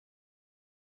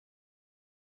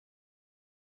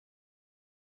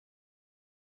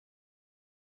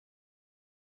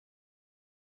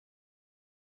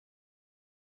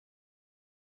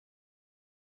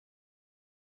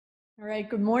All right,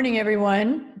 good morning,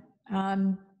 everyone.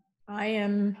 I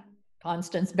am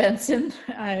Constance Benson.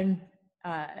 I'm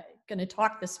going to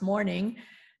talk this morning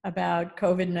about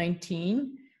COVID-19,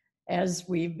 as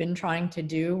we've been trying to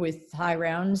do with high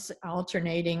rounds,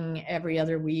 alternating every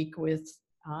other week with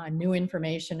new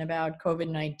information about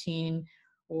COVID-19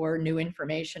 or new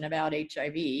information about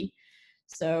HIV.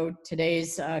 So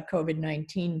today's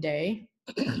COVID-19 day,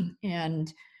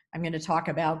 and I'm going to talk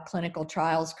about clinical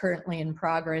trials currently in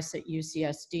progress at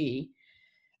UCSD.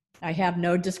 I have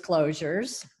no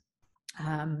disclosures.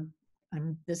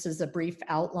 This is a brief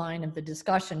outline of the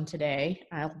discussion today.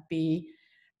 I'll be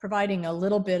providing a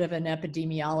little bit of an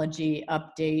epidemiology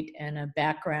update and a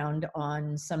background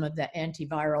on some of the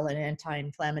antiviral and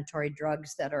anti-inflammatory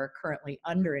drugs that are currently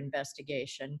under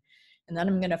investigation. And then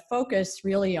I'm going to focus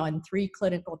really on 3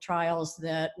 clinical trials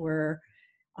that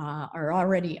are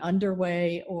already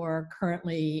underway or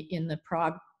currently in the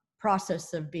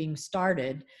process of being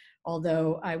started,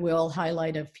 although I will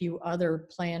highlight a few other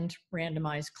planned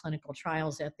randomized clinical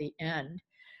trials at the end.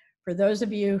 For those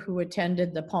of you who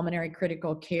attended the pulmonary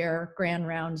critical care grand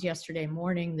rounds yesterday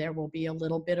morning, there will be a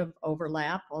little bit of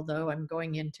overlap, although I'm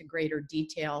going into greater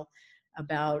detail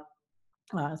about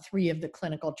 3 of the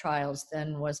clinical trials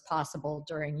than was possible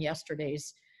during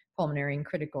yesterday's pulmonary and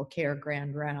critical care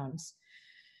grand rounds.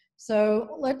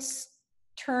 So let's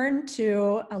turn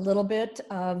to a little bit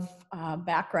of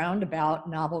background about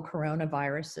novel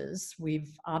coronaviruses.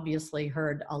 We've obviously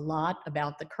heard a lot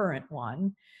about the current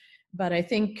one, but I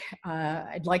think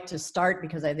I'd like to start,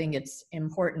 because I think it's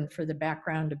important for the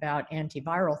background about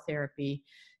antiviral therapy,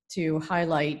 to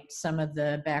highlight some of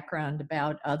the background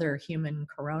about other human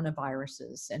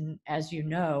coronaviruses. And as you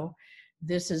know,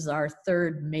 this is our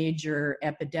 3rd major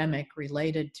epidemic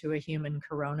related to a human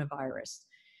coronavirus.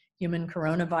 Human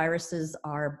coronaviruses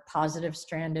are positive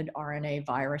stranded RNA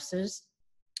viruses.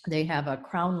 They have a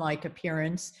crown-like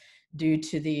appearance due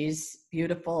to these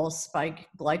beautiful spike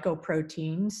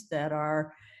glycoproteins that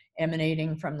are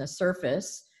emanating from the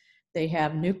surface. They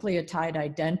have nucleotide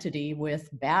identity with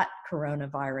bat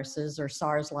coronaviruses or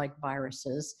SARS-like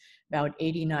viruses, about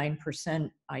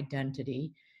 89%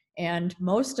 identity. And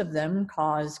most of them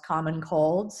cause common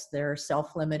colds. They're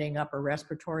self-limiting upper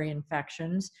respiratory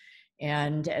infections.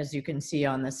 And as you can see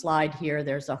on the slide here,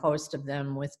 there's a host of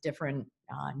them with different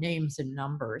names and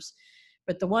numbers.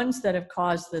 But the ones that have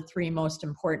caused the 3 most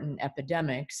important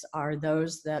epidemics are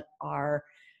those that are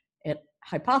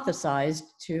hypothesized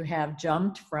to have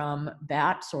jumped from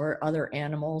bats or other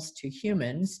animals to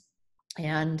humans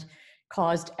and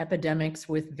caused epidemics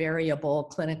with variable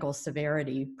clinical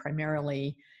severity,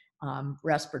 primarily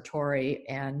respiratory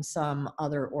and some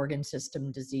other organ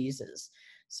system diseases.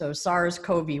 So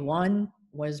SARS-CoV-1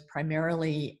 was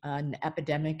primarily an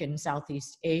epidemic in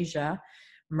Southeast Asia.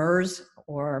 MERS,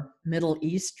 or Middle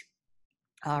East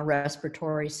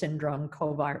respiratory syndrome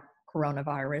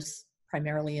coronavirus,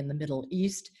 primarily in the Middle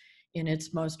East in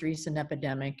its most recent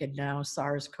epidemic, and now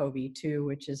SARS-CoV-2,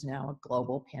 which is now a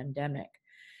global pandemic.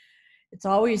 It's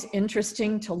always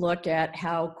interesting to look at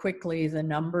how quickly the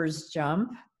numbers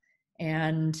jump.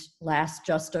 And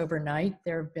just overnight,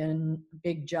 there have been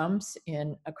big jumps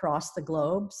across the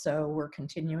globe. So we're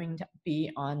continuing to be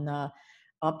on the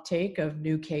uptake of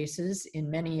new cases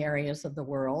in many areas of the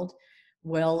world.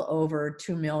 Well over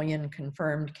 2 million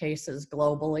confirmed cases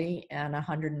globally and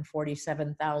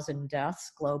 147,000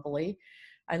 deaths globally.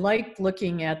 I like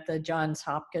looking at the Johns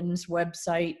Hopkins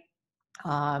website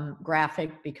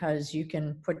graphic, because you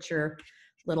can put your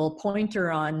little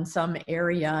pointer on some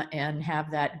area and have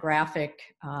that graphic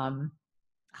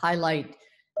highlight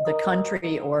the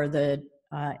country or the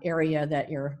area that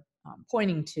you're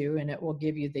pointing to, and it will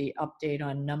give you the update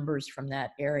on numbers from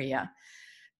that area.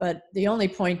 But the only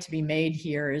point to be made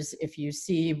here is, if you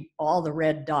see all the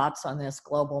red dots on this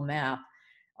global map,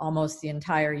 almost the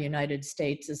entire United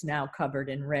States is now covered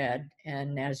in red.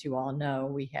 And as you all know,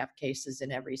 we have cases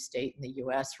in every state in the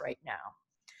US right now.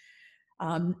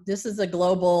 This is a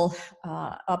global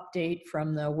update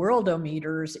from the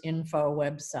Worldometers info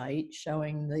website,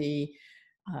 showing the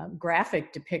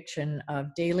graphic depiction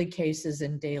of daily cases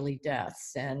and daily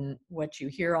deaths. And what you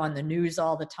hear on the news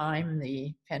all the time,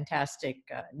 the fantastic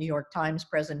New York Times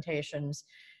presentations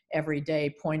every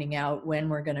day pointing out when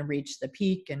we're going to reach the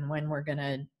peak and when we're going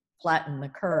to flatten the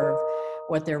curve,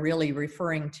 what they're really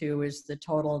referring to is the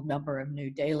total number of new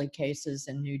daily cases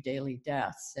and new daily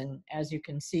deaths. And as you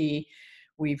can see,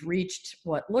 we've reached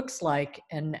what looks like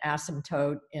an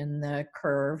asymptote in the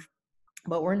curve,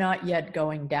 but we're not yet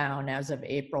going down as of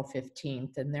April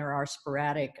 15th. And there are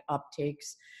sporadic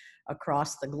uptakes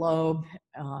across the globe,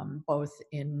 both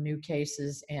in new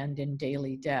cases and in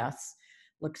daily deaths.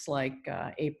 looks like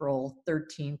April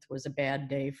 13th was a bad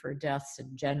day for deaths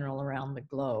in general around the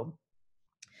globe.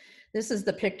 This is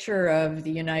the picture of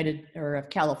of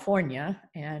California.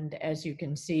 And as you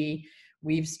can see,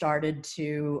 we've started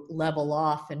to level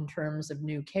off in terms of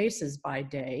new cases by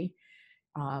day.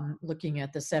 Looking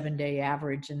at the 7-day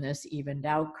average in this evened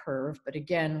out curve. But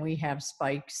again, we have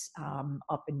spikes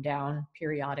up and down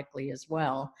periodically as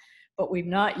well. But we've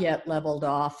not yet leveled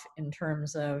off in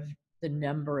terms of the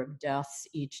number of deaths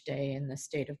each day in the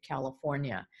state of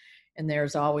California. And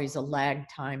there's always a lag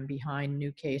time behind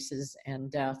new cases and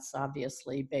deaths,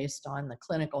 obviously, based on the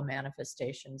clinical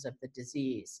manifestations of the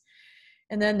disease.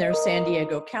 And then there's San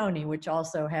Diego County, which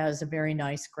also has a very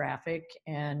nice graphic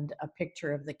and a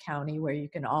picture of the county where you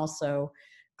can also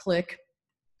click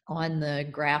on the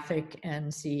graphic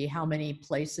and see how many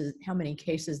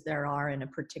cases there are in a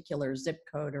particular zip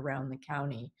code around the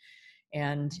county.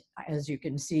 And as you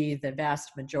can see, the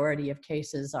vast majority of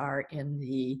cases are in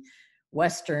the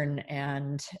western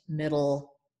and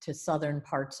middle to southern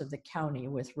parts of the county,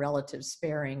 with relative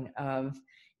sparing of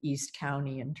East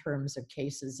County in terms of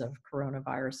cases of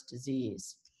coronavirus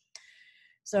disease.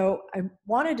 So I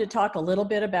wanted to talk a little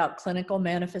bit about clinical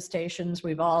manifestations.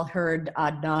 We've all heard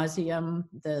ad nauseum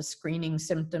the screening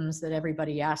symptoms that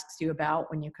everybody asks you about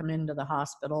when you come into the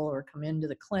hospital or come into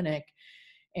the clinic.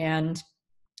 And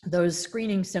those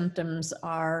screening symptoms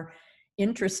are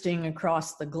interesting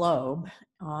across the globe,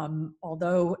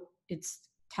 although it's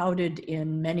touted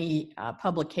in many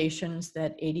publications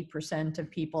that 80% of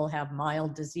people have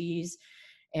mild disease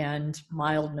and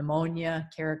mild pneumonia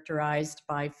characterized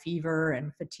by fever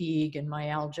and fatigue and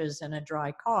myalgias and a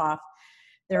dry cough.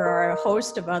 There are a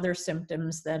host of other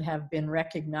symptoms that have been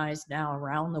recognized now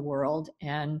around the world,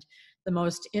 and the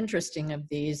most interesting of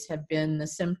these have been the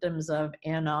symptoms of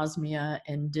anosmia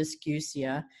and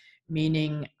dysgeusia,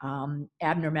 meaning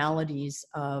abnormalities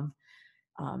of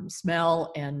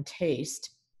smell and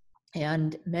taste.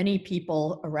 And many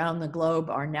people around the globe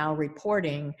are now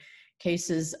reporting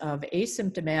cases of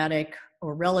asymptomatic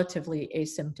or relatively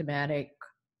asymptomatic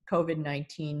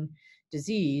COVID-19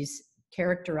 disease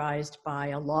characterized by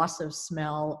a loss of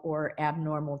smell or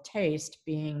abnormal taste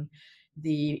being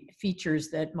the features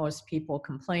that most people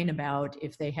complain about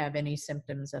if they have any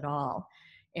symptoms at all.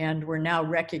 And we're now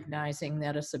recognizing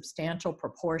that a substantial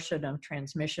proportion of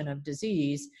transmission of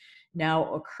disease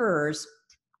now occurs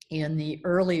in the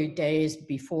early days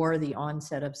before the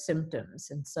onset of symptoms.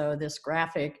 And so this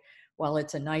graphic, while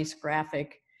it's a nice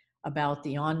graphic about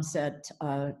the onset,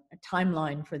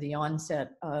 timeline for the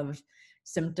onset of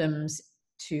symptoms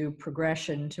to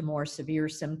progression to more severe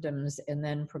symptoms and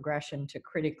then progression to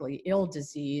critically ill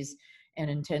disease and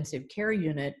intensive care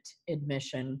unit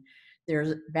admission,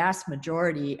 there's a vast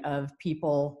majority of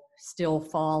people still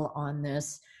fall on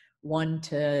this 1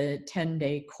 to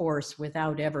 10-day course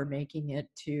without ever making it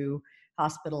to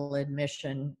hospital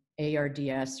admission,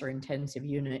 ARDS, or intensive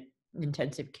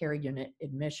care unit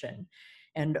admission.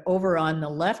 And over on the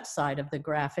left side of the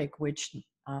graphic, which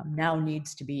now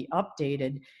needs to be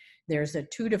updated, there's a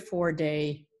 2 to 4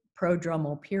 day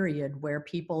prodromal period where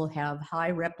people have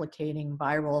high replicating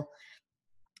viral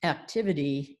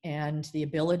activity and the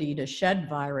ability to shed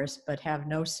virus but have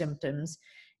no symptoms.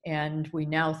 And we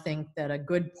now think that a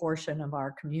good portion of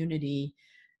our community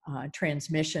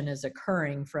transmission is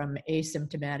occurring from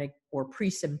asymptomatic or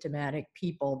pre-symptomatic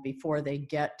people before they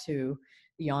get to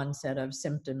the onset of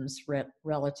symptoms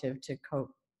relative to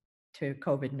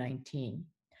COVID-19.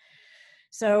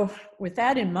 So with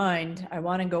that in mind, I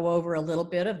want to go over a little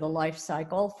bit of the life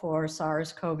cycle for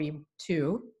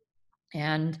SARS-CoV-2.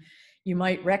 And you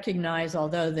might recognize,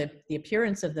 although the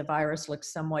appearance of the virus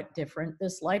looks somewhat different,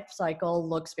 this life cycle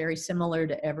looks very similar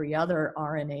to every other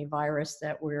RNA virus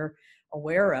that we're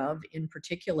aware of. In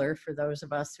particular, for those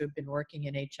of us who have been working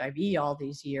in HIV all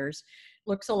these years,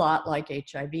 looks a lot like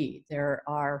HIV. There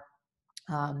are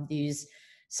these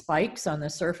spikes on the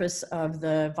surface of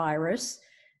the virus.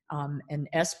 An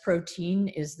S protein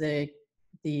is the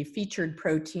featured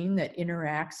protein that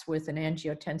interacts with an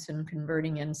angiotensin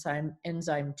converting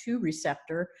enzyme 2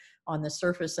 receptor on the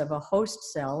surface of a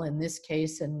host cell, in this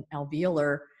case an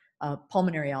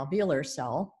pulmonary alveolar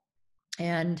cell,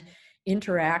 and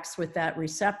interacts with that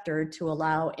receptor to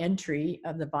allow entry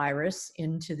of the virus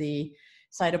into the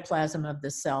cytoplasm of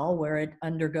the cell, where it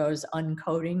undergoes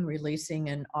uncoating, releasing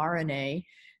an RNA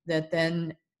that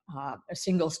then, a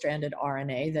single-stranded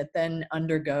RNA that then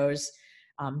undergoes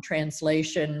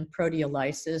translation,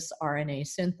 proteolysis, RNA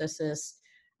synthesis,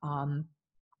 and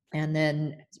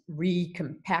then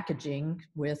repackaging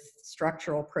with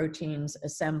structural proteins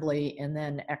assembly, and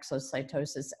then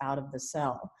exocytosis out of the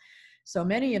cell. So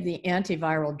many of the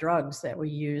antiviral drugs that we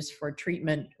use for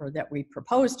treatment, or that we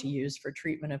propose to use for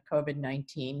treatment of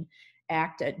COVID-19,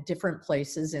 act at different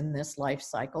places in this life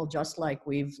cycle, just like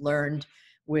we've learned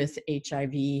with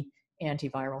HIV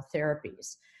antiviral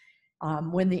therapies.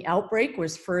 When the outbreak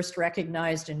was first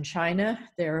recognized in China,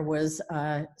 there was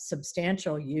a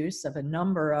substantial use of a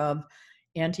number of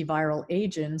antiviral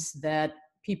agents that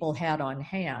people had on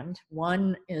hand.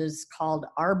 One is called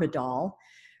Arbidol,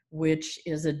 which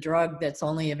is a drug that's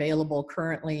only available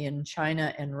currently in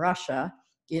China and Russia.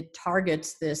 It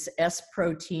targets this S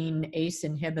protein ACE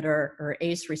inhibitor or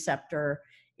ACE receptor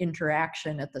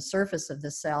interaction at the surface of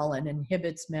the cell and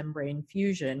inhibits membrane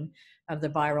fusion of the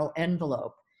viral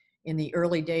envelope. In the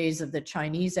early days of the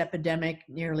Chinese epidemic,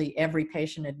 nearly every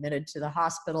patient admitted to the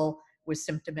hospital with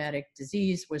symptomatic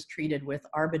disease was treated with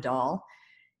Arbidol.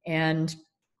 And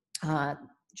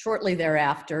shortly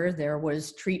thereafter, there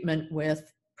was treatment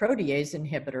with protease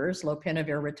inhibitors,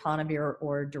 lopinavir, ritonavir,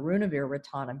 or darunavir,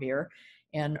 ritonavir.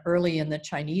 And early in the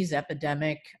Chinese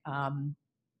epidemic,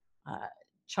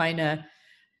 China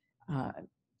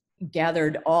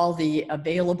gathered all the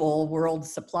available world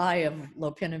supply of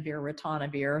lopinavir,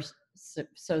 ritonavir,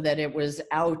 so that it was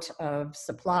out of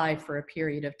supply for a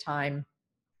period of time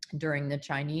during the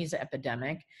Chinese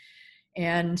epidemic.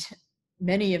 And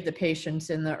many of the patients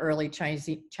in the early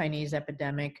Chinese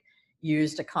epidemic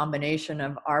used a combination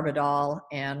of Arbidol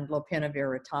and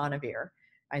lopinavir, ritonavir.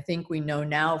 I think we know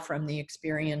now from the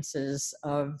experiences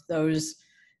of those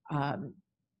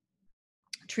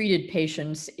treated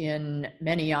patients in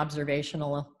many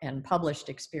observational and published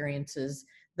experiences,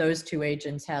 those two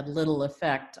agents had little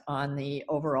effect on the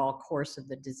overall course of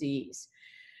the disease.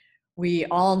 We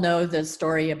all know the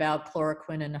story about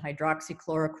chloroquine and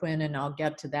hydroxychloroquine, and I'll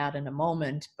get to that in a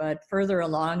moment, but further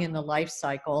along in the life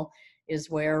cycle is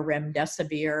where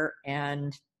remdesivir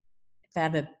and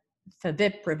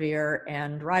favipiravir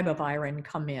and ribavirin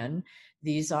come in.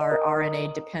 These are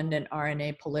RNA-dependent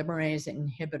RNA polymerase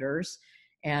inhibitors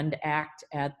and act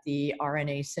at the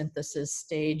RNA synthesis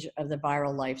stage of the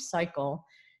viral life cycle.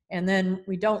 And then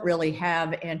we don't really have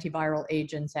antiviral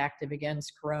agents active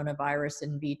against coronavirus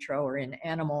in vitro or in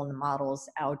animal models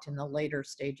out in the later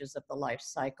stages of the life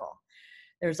cycle.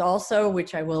 There's also,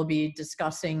 which I will be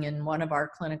discussing in one of our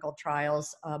clinical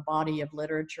trials, a body of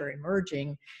literature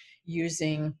emerging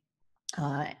using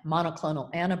monoclonal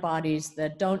antibodies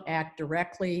that don't act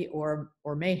directly or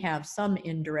may have some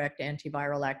indirect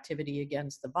antiviral activity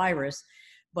against the virus,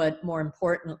 but more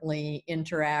importantly,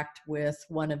 interact with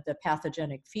one of the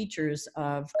pathogenic features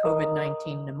of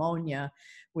COVID-19 pneumonia,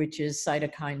 which is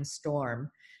cytokine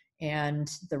storm, and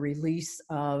the release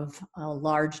of a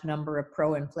large number of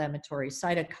pro-inflammatory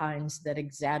cytokines that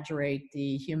exaggerate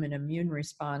the human immune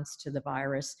response to the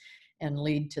virus and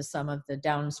lead to some of the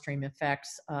downstream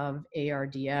effects of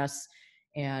ARDS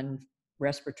and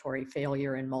respiratory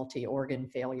failure and multi-organ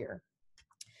failure.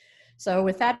 So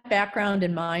with that background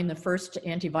in mind, the first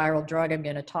antiviral drug I'm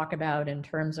going to talk about in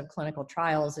terms of clinical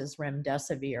trials is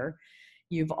remdesivir.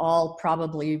 You've all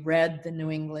probably read the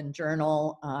New England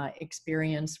Journal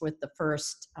experience with the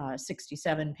first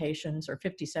 67 patients or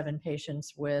 57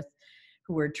 patients who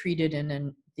were treated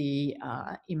in the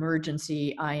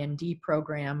emergency IND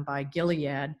program by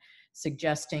Gilead,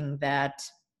 suggesting that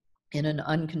in an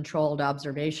uncontrolled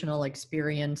observational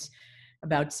experience,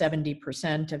 about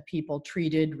 70% of people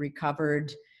treated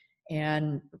recovered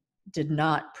and did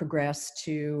not progress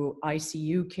to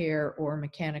ICU care or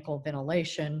mechanical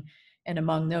ventilation. And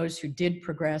among those who did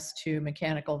progress to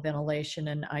mechanical ventilation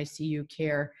and ICU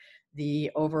care,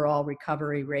 the overall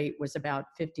recovery rate was about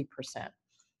 50%.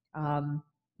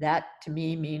 That to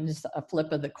me means a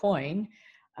flip of the coin.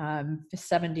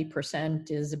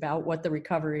 70% is about what the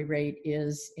recovery rate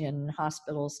is in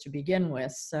hospitals to begin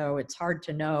with. So it's hard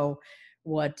to know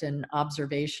what an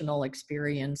observational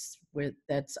experience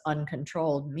that's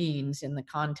uncontrolled means in the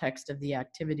context of the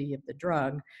activity of the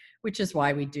drug, which is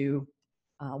why we do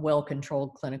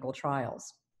well-controlled clinical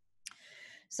trials.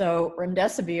 So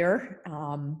remdesivir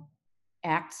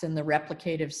acts in the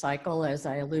replicative cycle, as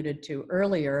I alluded to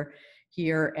earlier,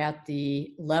 here at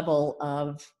the level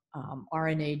of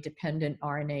RNA-dependent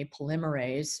RNA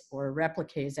polymerase or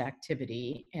replicase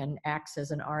activity, and acts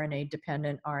as an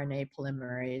RNA-dependent RNA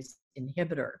polymerase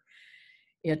inhibitor.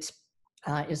 It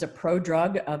is a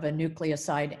prodrug of a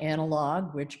nucleoside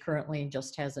analog, which currently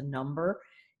just has a number,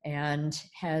 and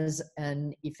has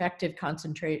an effective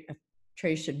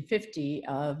concentration 50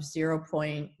 of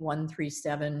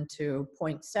 0.137 to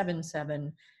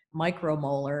 0.77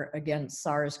 micromolar against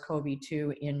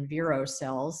SARS-CoV-2 in viro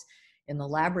cells in the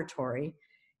laboratory.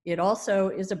 It also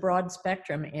is a broad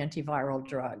spectrum antiviral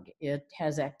drug. It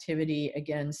has activity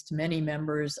against many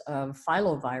members of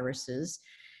filoviruses,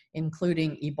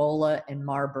 including Ebola and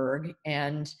Marburg,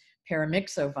 and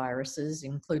paramyxoviruses,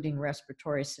 including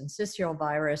respiratory syncytial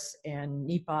virus and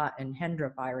Nipah and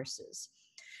Hendra viruses.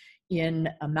 In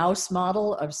a mouse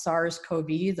model of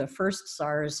SARS-CoV, the first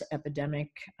SARS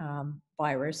epidemic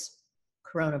coronavirus,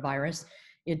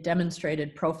 it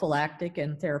demonstrated prophylactic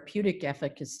and therapeutic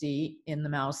efficacy in the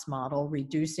mouse model,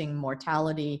 reducing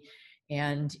mortality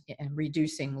and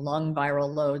reducing lung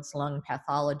viral loads, lung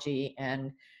pathology,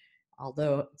 and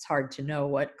although it's hard to know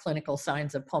what clinical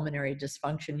signs of pulmonary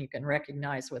dysfunction you can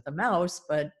recognize with a mouse,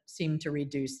 but seem to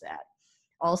reduce that.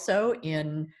 Also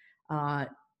in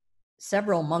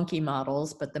several monkey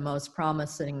models, but the most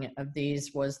promising of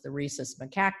these was the rhesus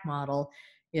macaque model.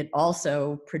 It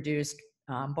also produced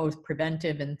both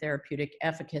preventive and therapeutic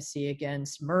efficacy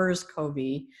against MERS-CoV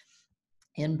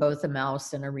in both a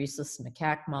mouse and a rhesus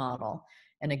macaque model.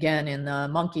 And again, in the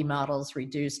monkey models,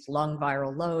 reduced lung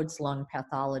viral loads, lung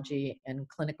pathology, and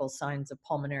clinical signs of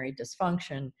pulmonary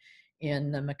dysfunction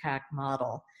in the macaque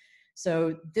model.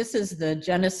 So this is the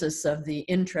genesis of the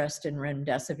interest in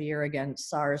remdesivir against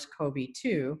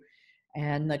SARS-CoV-2,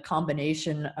 and the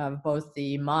combination of both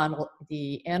the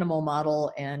animal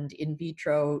model and in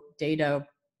vitro data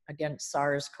against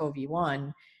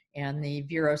SARS-CoV-1 and the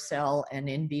virocell and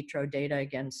in vitro data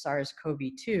against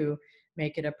SARS-CoV-2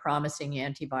 make it a promising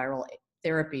antiviral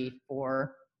therapy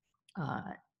for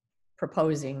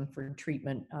proposing for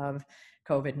treatment of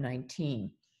COVID-19.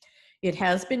 It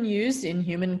has been used in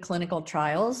human clinical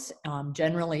trials.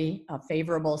 Generally, a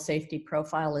favorable safety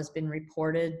profile has been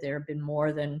reported. There have been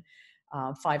more than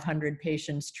 500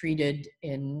 patients treated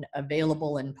in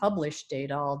available and published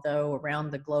data, although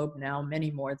around the globe now,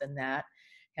 many more than that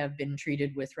have been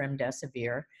treated with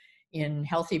remdesivir in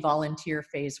healthy volunteer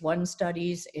phase 1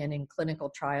 studies and in clinical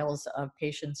trials of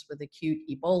patients with acute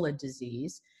Ebola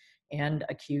disease and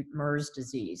acute MERS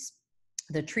disease.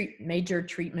 The major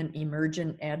treatment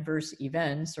emergent adverse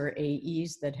events, or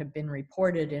AEs, that have been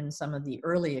reported in some of the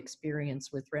early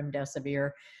experience with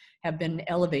remdesivir have been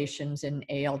elevations in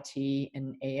ALT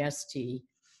and AST.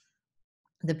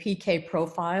 The PK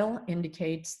profile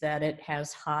indicates that it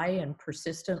has high and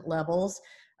persistent levels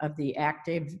of the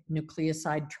active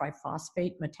nucleoside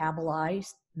triphosphate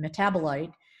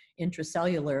metabolite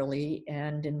intracellularly,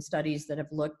 and in studies that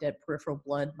have looked at peripheral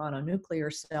blood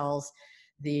mononuclear cells,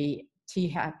 the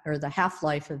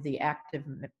half-life of the active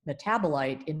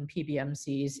metabolite in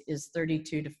PBMCs is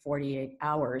 32 to 48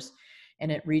 hours,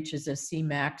 and it reaches a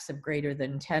Cmax of greater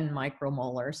than 10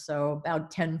 micromolar, so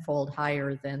about 10-fold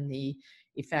higher than the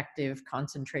effective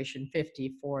concentration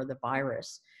 50 for the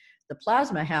virus. The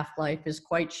plasma half-life is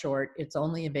quite short. It's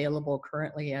only available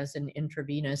currently as an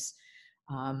intravenous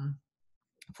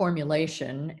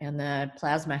formulation, and the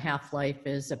plasma half-life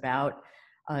is about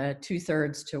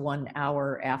 2/3 to 1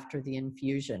 hour after the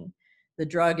infusion. The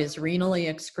drug is renally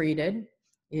excreted.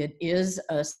 It is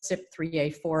a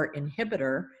CYP3A4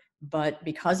 inhibitor, but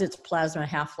because its plasma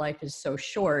half-life is so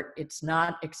short, it's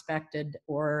not expected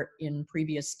or in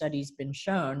previous studies been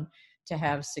shown to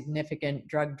have significant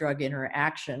drug-drug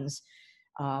interactions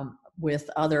with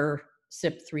other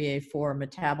CYP3A4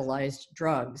 metabolized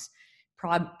drugs,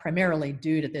 primarily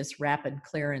due to this rapid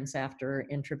clearance after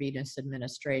intravenous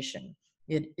administration.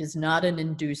 It is not an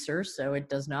inducer, so it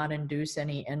does not induce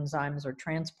any enzymes or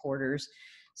transporters.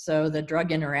 So the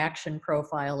drug interaction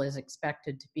profile is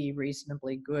expected to be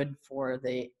reasonably good for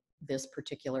this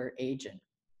particular agent.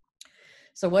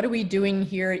 So what are we doing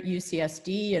here at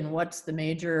UCSD, and what's the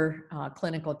major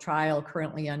clinical trial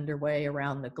currently underway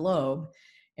around the globe?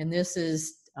 And this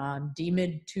is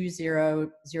DMID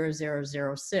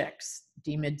 200006,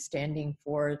 DMID standing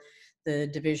for the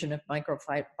Division of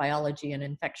Microbiology and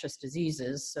Infectious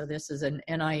Diseases. So this is an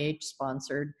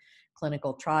NIH-sponsored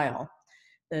clinical trial.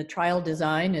 The trial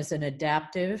design is an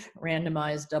adaptive,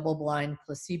 randomized, double-blind,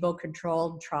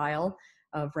 placebo-controlled trial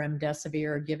of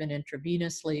remdesivir given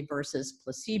intravenously versus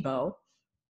placebo.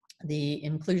 The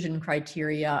inclusion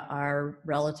criteria are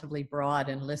relatively broad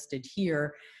and listed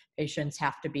here. Patients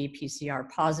have to be PCR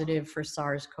positive for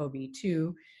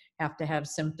SARS-CoV-2, have to have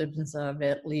symptoms of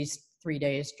at least 3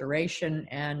 days duration,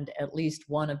 and at least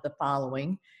one of the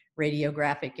following: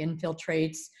 radiographic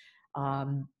infiltrates,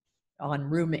 on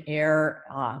room air,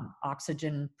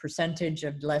 oxygen percentage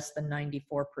of less than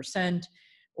 94%,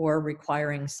 or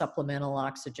requiring supplemental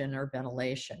oxygen or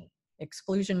ventilation.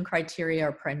 Exclusion criteria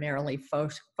are primarily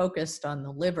focused on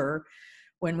the liver.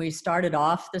 When we started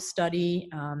off the study,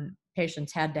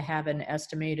 patients had to have an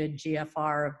estimated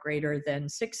GFR of greater than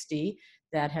 60.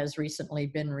 That has recently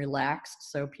been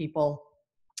relaxed, so people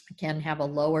can have a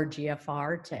lower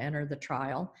GFR to enter the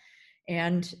trial.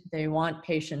 And they want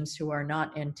patients who are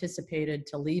not anticipated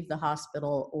to leave the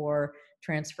hospital or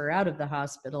transfer out of the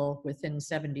hospital within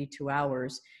 72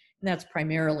 hours. And that's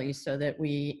primarily so that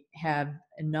we have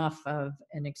enough of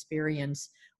an experience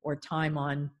or time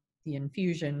on the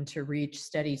infusion to reach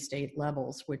steady state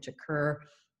levels, which occur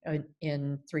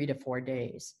in 3 to 4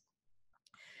 days.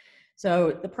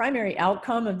 So the primary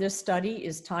outcome of this study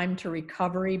is time to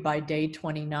recovery by day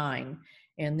 29.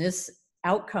 And this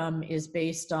outcome is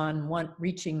based on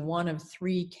reaching one of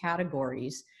 3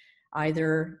 categories: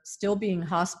 either still being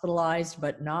hospitalized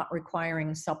but not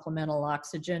requiring supplemental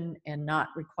oxygen and not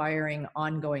requiring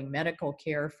ongoing medical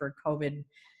care for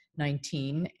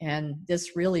COVID-19. And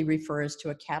this really refers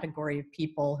to a category of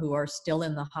people who are still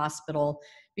in the hospital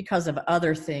because of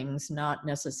other things, not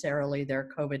necessarily their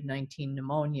COVID-19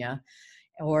 pneumonia,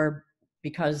 or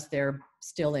because they're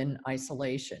still in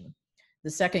isolation. The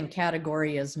second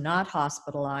category is not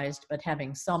hospitalized, but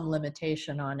having some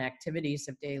limitation on activities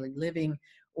of daily living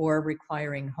or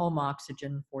requiring home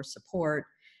oxygen for support.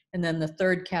 And then the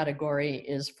third category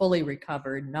is fully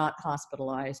recovered, not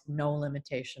hospitalized, no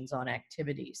limitations on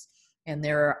activities. And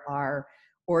there are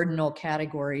ordinal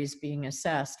categories being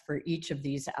assessed for each of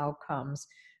these outcomes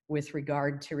with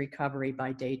regard to recovery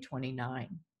by day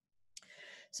 29.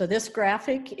 So this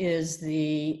graphic is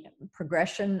the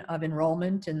progression of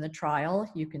enrollment in the trial.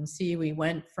 You can see we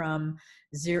went from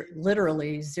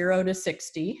literally 0 to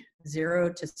 60,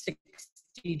 0 to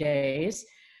 60 days,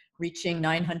 reaching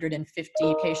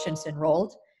 950 patients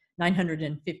enrolled,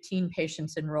 915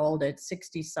 patients enrolled at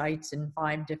 60 sites in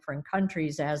 5 different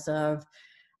countries as of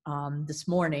this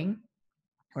morning,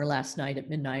 or last night at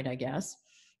midnight, I guess.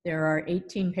 There are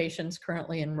 18 patients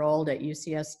currently enrolled at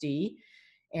UCSD,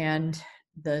 and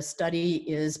the study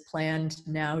is planned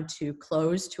now to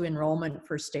close to enrollment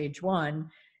for stage 1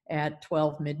 at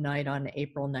 12 midnight on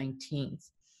April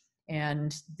 19th.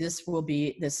 And this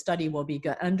study will be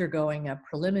undergoing a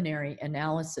preliminary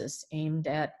analysis aimed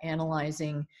at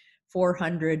analyzing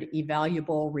 400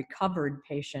 evaluable recovered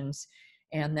patients.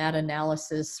 And that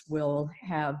analysis will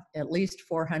have at least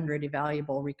 400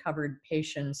 evaluable recovered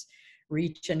patients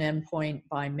reach an endpoint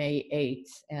by May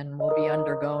 8th, and we'll be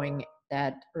undergoing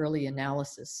that early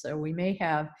analysis. So we may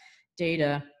have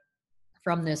data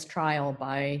from this trial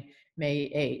by May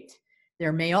 8th.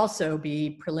 There may also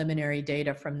be preliminary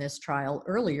data from this trial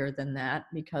earlier than that,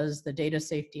 because the Data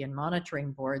Safety and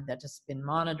Monitoring Board that has been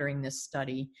monitoring this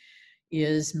study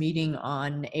is meeting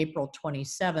on April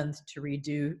 27th to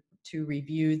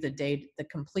review the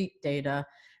complete data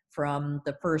from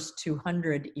the first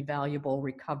 200 evaluable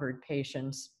recovered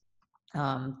patients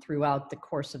throughout the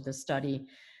course of the study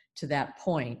to that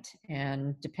point.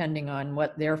 And depending on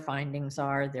what their findings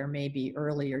are, there may be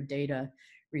earlier data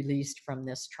released from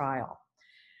this trial.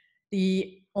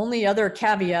 The only other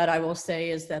caveat I will say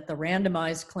is that the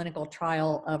randomized clinical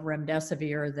trial of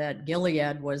remdesivir that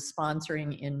Gilead was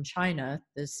sponsoring in China,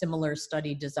 the similar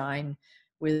study design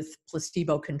with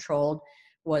placebo-controlled,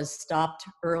 was stopped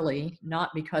early, not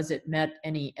because it met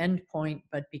any endpoint,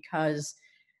 but because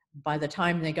by the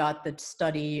time they got the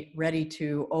study ready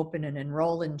to open and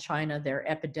enroll in China, their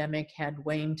epidemic had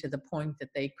waned to the point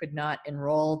that they could not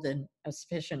enroll a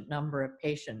sufficient number of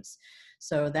patients.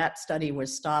 So that study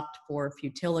was stopped for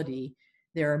futility.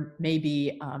 There may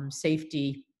be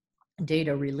safety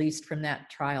data released from that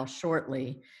trial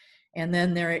shortly. And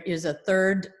then there is a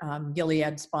third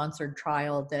Gilead-sponsored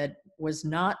trial that was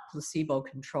not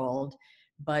placebo-controlled,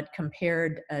 but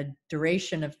compared a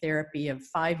duration of therapy of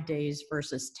 5 days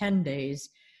versus 10 days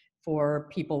for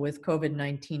people with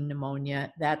COVID-19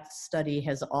 pneumonia. That study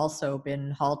has also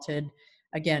been halted,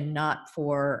 again, not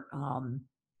for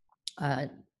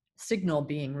signal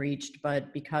being reached,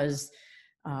 but because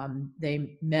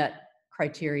they met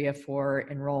criteria for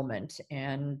enrollment.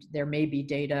 And there may be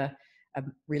data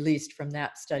released from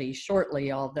that study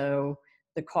shortly, although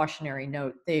the cautionary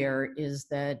note there is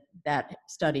that that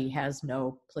study has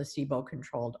no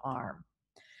placebo-controlled arm.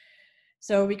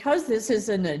 So because this is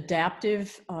an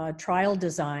adaptive trial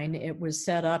design, it was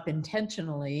set up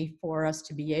intentionally for us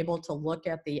to be able to look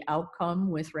at the outcome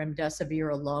with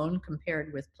remdesivir alone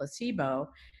compared with placebo.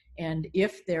 And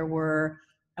if there were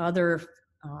other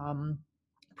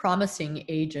promising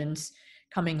agents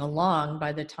coming along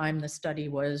by the time the study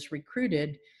was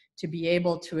recruited, to be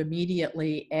able to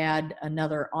immediately add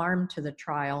another arm to the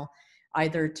trial,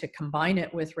 either to combine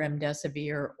it with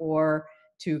remdesivir or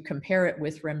to compare it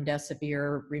with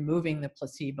remdesivir, removing the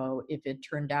placebo if it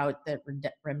turned out that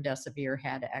remdesivir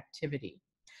had activity.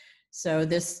 So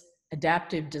this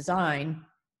adaptive design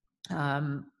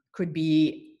could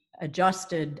be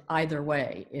adjusted either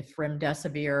way. If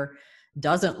remdesivir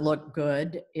doesn't look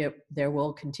good, there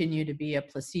will continue to be a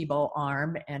placebo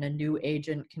arm, and a new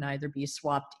agent can either be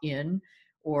swapped in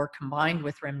or combined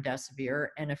with remdesivir.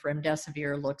 And if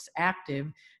remdesivir looks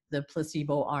active, the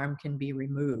placebo arm can be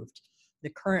removed.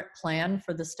 The current plan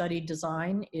for the study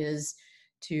design is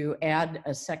to add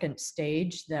a second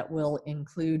stage that will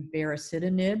include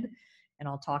baricitinib, and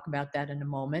I'll talk about that in a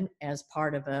moment, as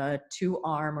part of a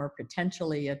 2-arm or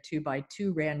potentially a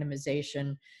 2-by-2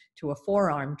 randomization to a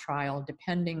 4-arm trial,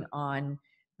 depending on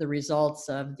the results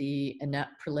of the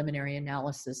preliminary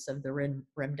analysis of the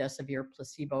remdesivir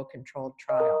placebo-controlled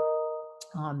trial.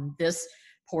 This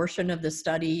portion of the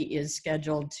study is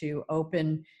scheduled to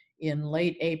open in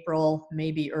late April,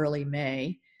 maybe early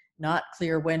May. Not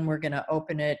clear when we're going to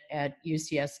open it at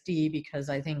UCSD, because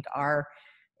I think our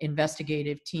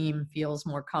investigative team feels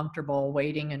more comfortable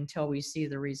waiting until we see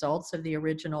the results of the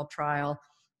original trial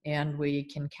and we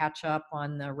can catch up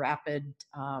on the rapid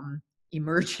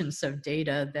emergence of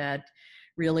data that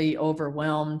really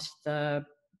overwhelmed the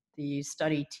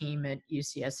study team at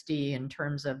UCSD in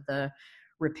terms of the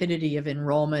rapidity of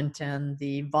enrollment and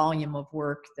the volume of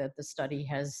work that the study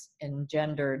has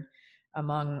engendered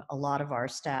among a lot of our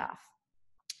staff.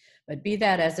 But be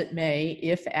that as it may,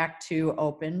 if Act 2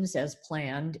 opens as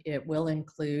planned, it will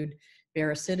include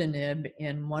baricitinib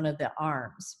in one of the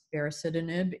arms.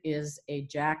 Baricitinib is a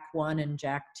JAK1 and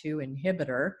JAK2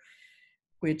 inhibitor,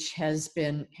 which has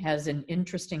an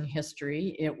interesting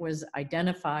history. It was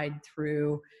identified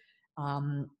through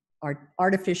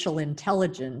artificial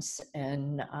intelligence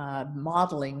and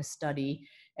modeling study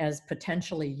as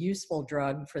potentially useful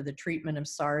drug for the treatment of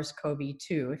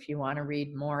SARS-CoV-2. If you want to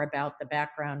read more about the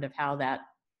background of how that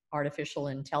artificial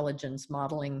intelligence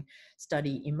modeling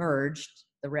study emerged,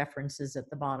 the reference is at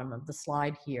the bottom of the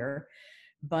slide here.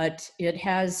 But it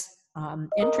has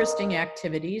interesting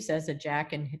activities as a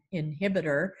JAK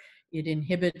inhibitor. It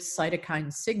inhibits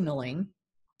cytokine signaling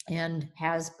and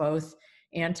has both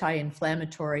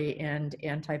anti-inflammatory and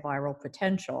antiviral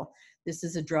potential. This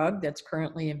is a drug that's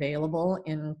currently available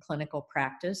in clinical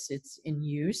practice. It's in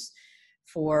use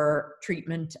for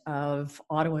treatment of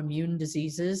autoimmune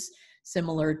diseases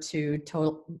similar to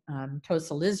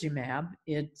tocilizumab.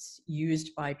 It's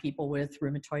used by people with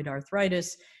rheumatoid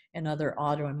arthritis and other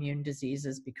autoimmune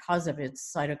diseases because of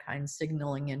its cytokine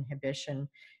signaling inhibition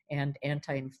and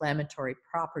anti-inflammatory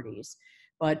properties.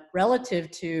 But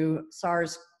relative to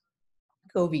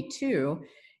SARS-CoV-2,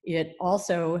 it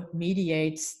also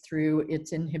mediates through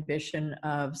its inhibition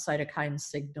of cytokine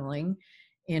signaling,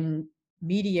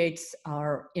 inhibits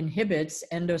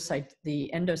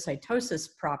the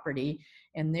endocytosis property,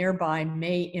 and thereby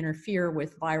may interfere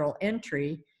with viral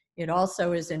entry. It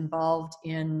also is involved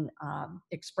in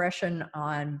expression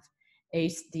on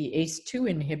the ACE2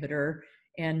 inhibitor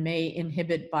and may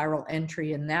inhibit viral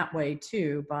entry in that way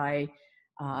too by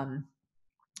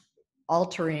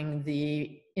altering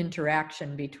the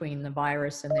interaction between the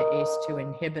virus and the ACE2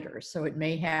 inhibitor. So it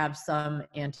may have some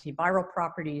antiviral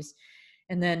properties.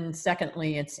 And then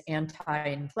secondly, its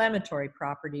anti-inflammatory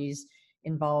properties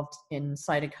involved in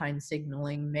cytokine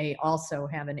signaling may also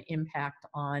have an impact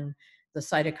on the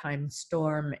cytokine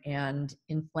storm and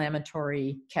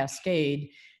inflammatory cascade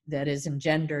that is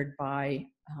engendered by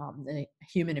the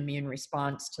human immune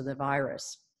response to the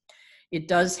virus. It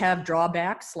does have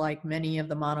drawbacks, like many of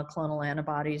the monoclonal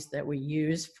antibodies that we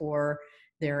use for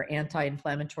their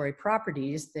anti-inflammatory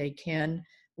properties. They can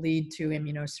lead to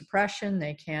immunosuppression.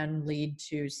 They can lead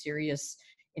to serious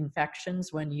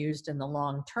infections when used in the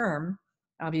long term.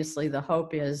 Obviously, the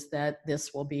hope is that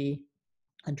this will be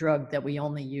a drug that we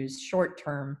only use short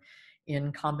term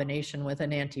in combination with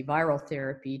an antiviral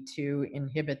therapy to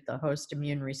inhibit the host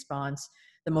immune response,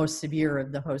 the most severe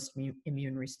of the host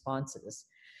immune responses.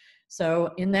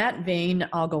 So in that vein,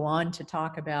 I'll go on to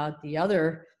talk about the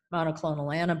other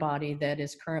monoclonal antibody that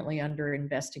is currently under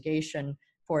investigation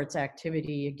for its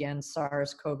activity against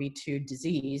SARS-CoV-2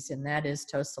 disease, and that is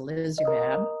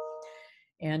tocilizumab.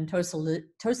 And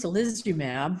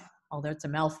tocilizumab, although it's a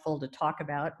mouthful to talk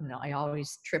about, and I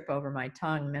always trip over my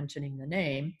tongue mentioning the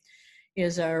name,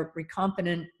 is a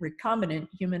recombinant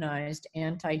humanized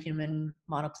anti-human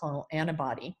monoclonal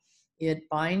antibody. It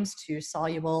binds to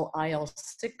soluble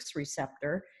IL-6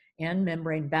 receptor and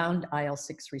membrane-bound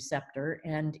IL-6 receptor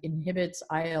and inhibits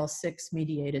IL-6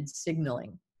 mediated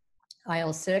signaling.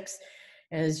 IL-6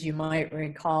 as you might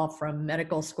recall from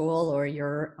medical school or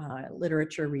your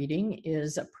literature reading,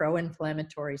 is a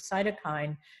pro-inflammatory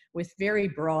cytokine with very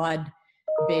broad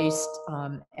based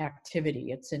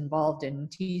activity. It's involved in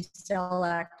T cell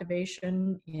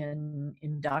activation, in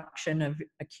induction of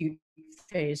acute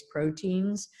phase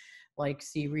proteins like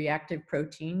C-reactive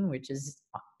protein, which is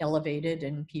elevated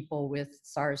in people with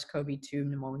SARS-CoV-2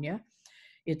 pneumonia.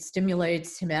 It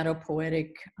stimulates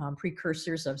hematopoietic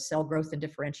precursors of cell growth and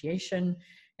differentiation,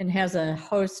 and has a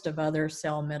host of other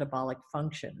cell metabolic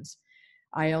functions.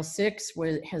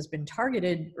 IL-6 has been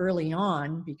targeted early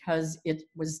on because it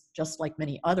was, just like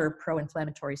many other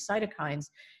pro-inflammatory cytokines,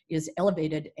 is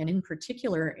elevated, and in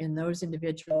particular in those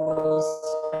individuals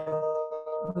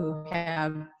who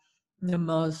have the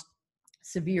most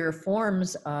severe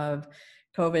forms of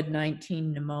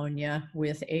COVID-19 pneumonia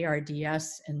with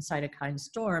ARDS and cytokine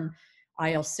storm.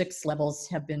 IL-6 levels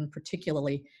have been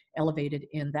particularly elevated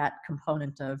in that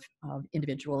component of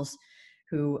individuals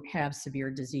who have severe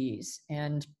disease.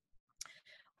 And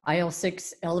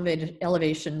IL-6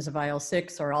 elevations of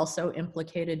IL-6 are also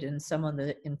implicated in some of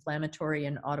the inflammatory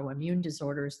and autoimmune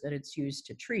disorders that it's used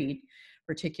to treat,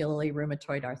 particularly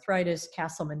rheumatoid arthritis,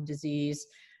 Castleman disease,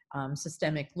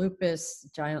 systemic lupus,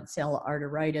 giant cell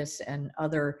arteritis, and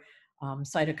other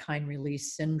cytokine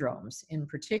release syndromes. In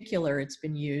particular, it's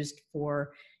been used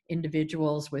for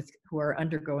individuals who are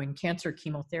undergoing cancer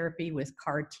chemotherapy with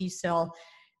CAR T cell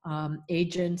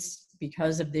agents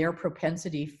because of their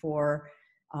propensity for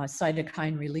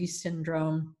cytokine release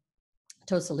syndrome.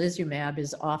 Tocilizumab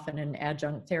is often an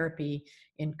adjunct therapy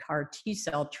in CAR T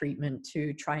cell treatment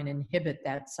to try and inhibit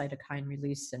that cytokine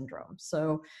release syndrome.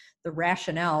 So the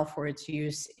rationale for its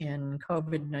use in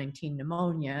COVID-19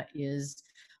 pneumonia is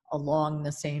along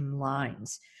the same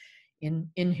lines.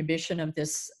 Inhibition of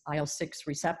this IL-6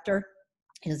 receptor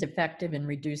is effective in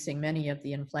reducing many of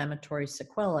the inflammatory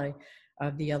sequelae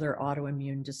of the other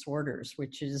autoimmune disorders,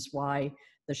 which is why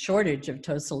the shortage of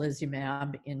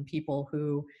tocilizumab in people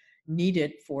who need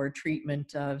it for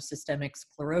treatment of systemic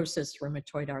sclerosis,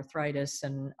 rheumatoid arthritis,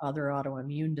 and other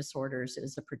autoimmune disorders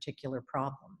is a particular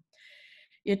problem.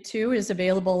 It too is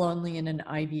available only in an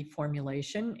IV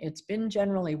formulation. It's been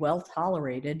generally well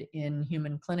tolerated in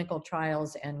human clinical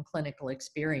trials and clinical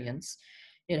experience.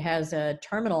 It has a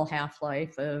terminal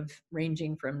half-life of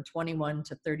ranging from 21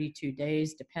 to 32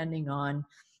 days, depending on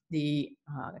the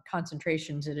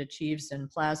concentrations it achieves in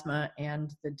plasma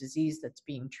and the disease that's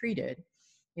being treated.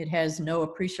 It has no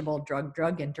appreciable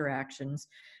drug-drug interactions,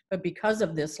 but because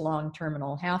of this long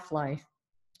terminal half-life,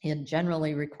 it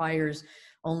generally requires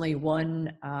only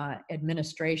one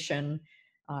administration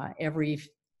every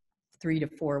 3 to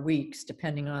 4 weeks,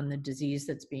 depending on the disease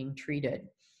that's being treated.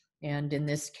 And in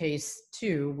this case,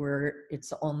 too, where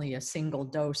it's only a single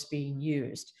dose being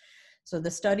used. So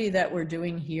the study that we're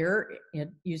doing here at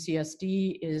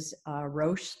UCSD is a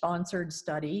Roche-sponsored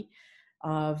study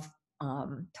of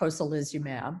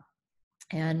tocilizumab,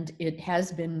 and it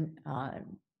has been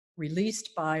released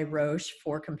by Roche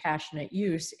for compassionate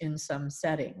use in some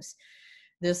settings.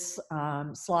 This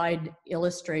slide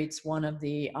illustrates one of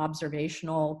the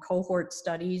observational cohort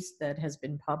studies that has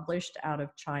been published out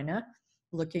of China,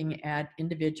 looking at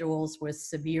individuals with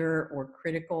severe or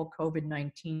critical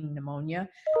COVID-19 pneumonia,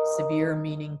 severe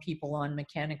meaning people on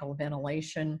mechanical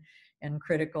ventilation, and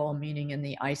critical meaning in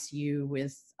the ICU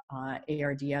with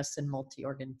ARDS and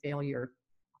multi-organ failure.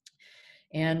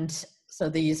 And so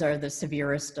these are the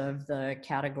severest of the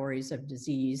categories of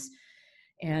disease.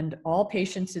 And all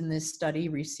patients in this study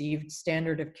received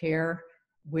standard of care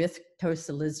with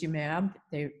tocilizumab.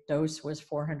 The dose was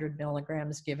 400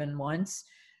 milligrams given once.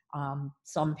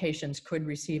 Some patients could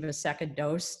receive a second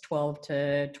dose 12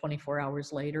 to 24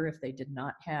 hours later if they did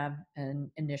not have an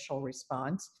initial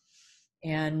response.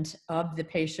 And of the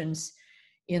patients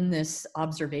in this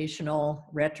observational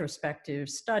retrospective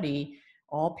study,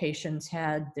 all patients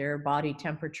had their body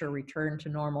temperature return to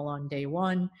normal on day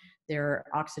 1. Their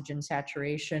oxygen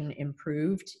saturation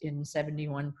improved in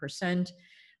 71%.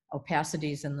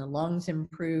 Opacities in the lungs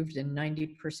improved in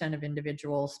 90% of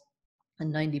individuals,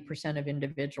 and 90% of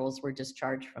individuals were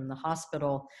discharged from the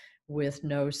hospital with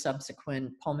no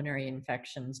subsequent pulmonary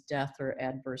infections, death, or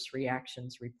adverse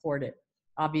reactions reported.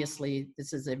 Obviously,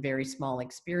 this is a very small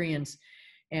experience,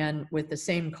 and with the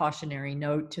same cautionary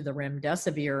note to the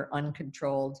remdesivir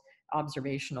uncontrolled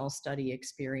observational study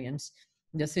experience,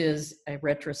 this is a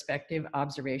retrospective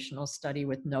observational study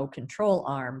with no control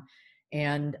arm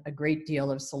and a great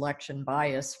deal of selection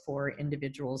bias for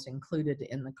individuals included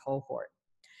in the cohort.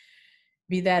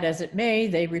 Be that as it may,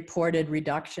 they reported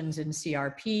reductions in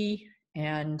CRP,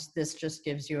 and this just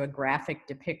gives you a graphic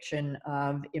depiction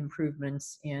of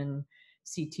improvements in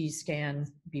CT scan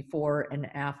before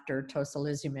and after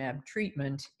tocilizumab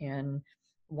treatment in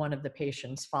one of the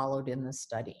patients followed in the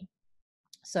study.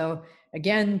 So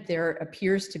again, there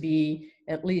appears to be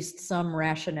at least some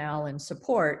rationale and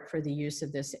support for the use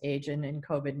of this agent in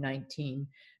COVID-19,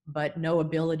 but no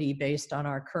ability based on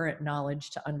our current knowledge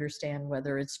to understand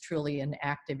whether it's truly an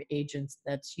active agent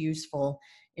that's useful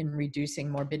in reducing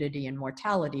morbidity and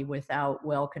mortality without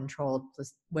well-controlled,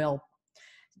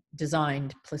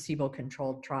 well-designed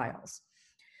placebo-controlled trials.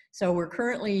 So we're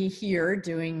currently here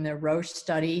doing the Roche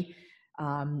study.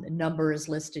 Number is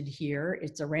listed here.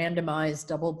 It's a randomized,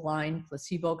 double-blind,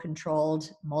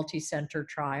 placebo-controlled, multi-center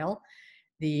trial.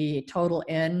 The total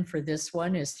N for this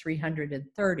one is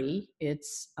 330.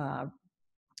 It's the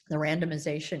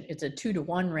randomization. It's a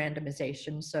 2-to-1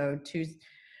 randomization, so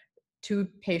two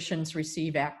patients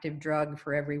receive active drug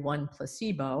for every one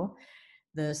placebo.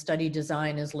 The study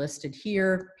design is listed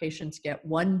here. Patients get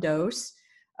 1 dose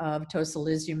of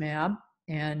tocilizumab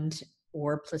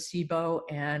or placebo,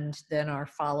 and then are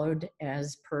followed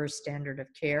as per standard of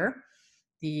care.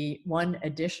 The 1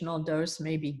 additional dose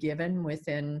may be given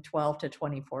within 12 to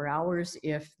 24 hours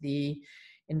if the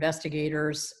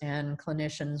investigators and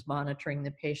clinicians monitoring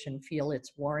the patient feel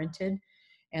it's warranted.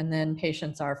 And then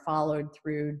patients are followed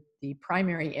through the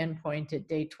primary endpoint at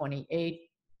day 28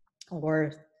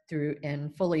 or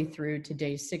fully through to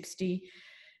day 60.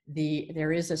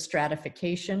 There is a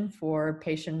stratification for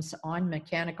patients on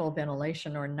mechanical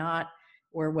ventilation or not,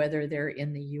 or whether they're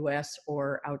in the US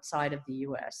or outside of the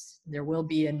US. There will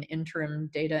be an interim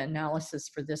data analysis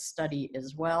for this study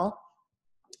as well.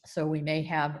 So we may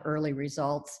have early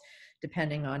results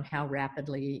depending on how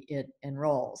rapidly it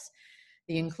enrolls.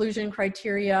 The inclusion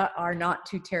criteria are not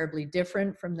too terribly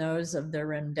different from those of the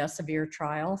remdesivir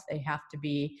trial. They have to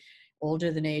be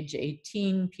older than age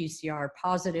 18, PCR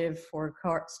positive for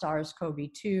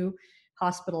SARS-CoV-2,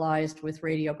 hospitalized with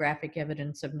radiographic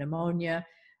evidence of pneumonia,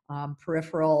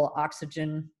 peripheral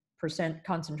oxygen percent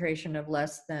concentration of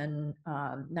less than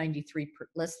 93,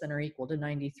 less than or equal to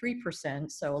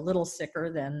 93%, so a little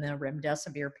sicker than the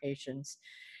remdesivir patients.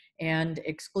 And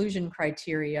exclusion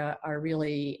criteria are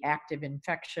really active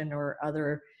infection or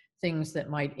other things that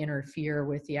might interfere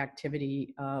with the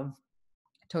activity of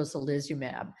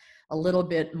tocilizumab. A little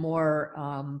bit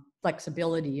more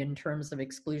flexibility in terms of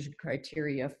exclusion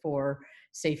criteria for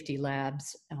safety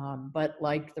labs, but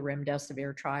like the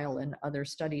remdesivir trial and other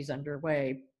studies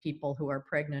underway, people who are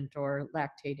pregnant or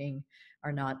lactating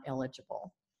are not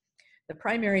eligible. The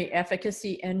primary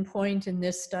efficacy endpoint in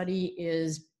this study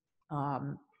is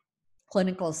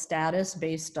clinical status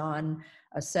based on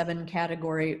a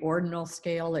 7-category ordinal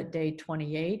scale at day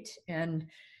 28. And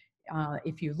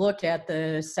if you look at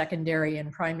the secondary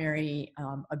and primary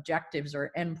objectives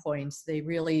or endpoints, they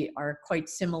really are quite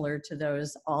similar to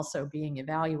those also being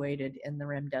evaluated in the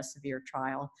remdesivir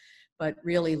trial, but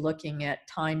really looking at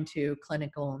time to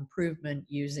clinical improvement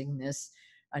using this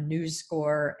NEWS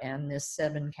score and this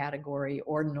 7-category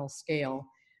ordinal scale,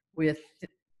 with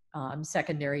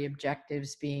secondary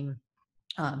objectives being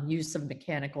use of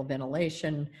mechanical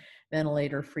ventilation,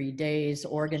 ventilator-free days,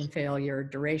 organ failure,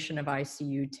 duration of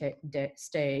ICU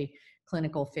stay,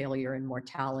 clinical failure, and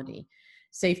mortality.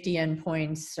 Safety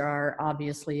endpoints are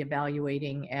obviously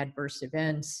evaluating adverse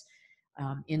events,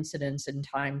 incidence and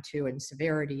time to and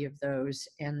severity of those,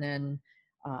 and then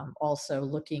also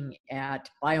looking at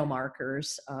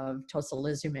biomarkers of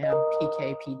tocilizumab,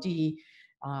 PK/PD,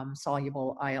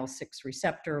 soluble IL-6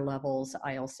 receptor levels,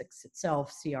 IL-6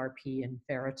 itself, CRP, and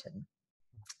ferritin.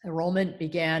 Enrollment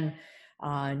began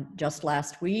just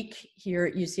last week here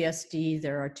at UCSD.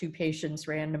 There are 2 patients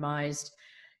randomized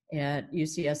at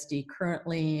UCSD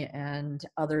currently, and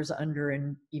others under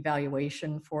an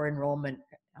evaluation for enrollment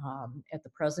at the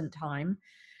present time.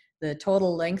 The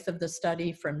total length of the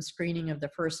study from screening of the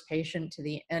first patient to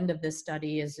the end of the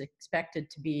study is expected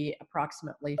to be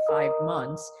approximately 5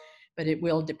 months, but it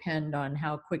will depend on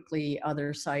how quickly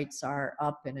other sites are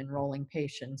up and enrolling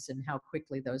patients and how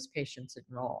quickly those patients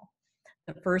enroll.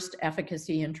 The first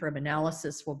efficacy interim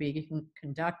analysis will be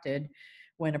conducted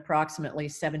when approximately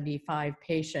 75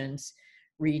 patients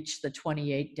reach the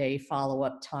 28-day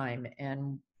follow-up time,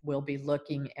 and we'll be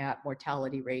looking at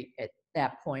mortality rate at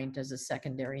that point as a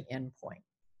secondary endpoint.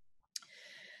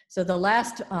 So the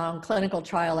last clinical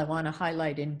trial I want to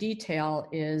highlight in detail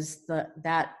is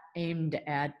that aimed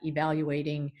at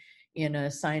evaluating in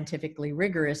a scientifically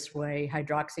rigorous way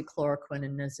hydroxychloroquine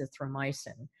and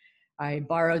azithromycin. I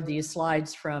borrowed these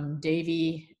slides from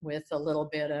Davey with a little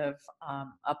bit of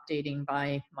updating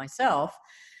by myself,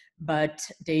 but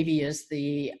Davey is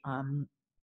the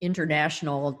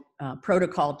international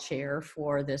protocol chair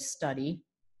for this study.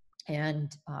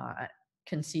 and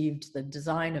conceived the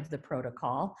design of the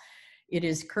protocol. It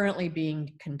is currently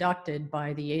being conducted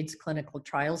by the AIDS Clinical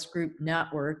Trials Group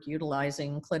Network,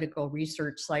 utilizing clinical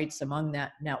research sites among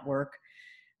that network,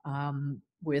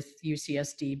 with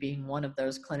UCSD being one of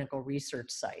those clinical research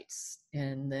sites.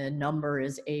 And the number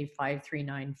is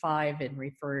A5395 and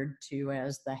referred to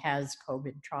as the HAS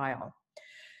COVID trial.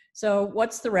 So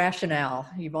what's the rationale?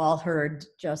 You've all heard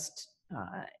just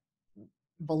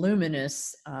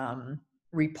voluminous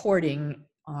reporting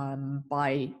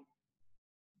by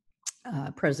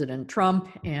President Trump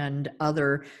and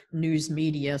other news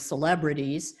media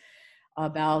celebrities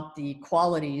about the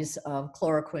qualities of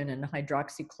chloroquine and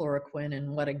hydroxychloroquine and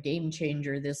what a game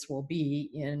changer this will be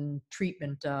in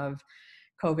treatment of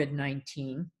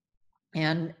COVID-19.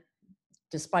 And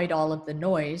despite all of the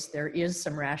noise, there is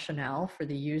some rationale for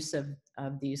the use of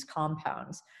these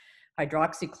compounds.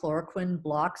 Hydroxychloroquine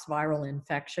blocks viral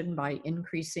infection by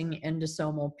increasing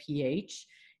endosomal pH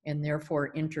and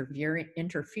therefore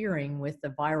interfering with the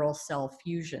viral cell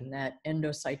fusion, that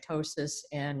endocytosis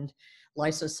and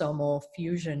lysosomal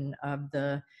fusion of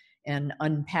and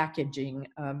unpackaging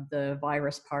of the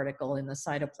virus particle in the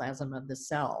cytoplasm of the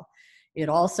cell. It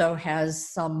also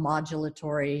has some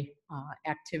modulatory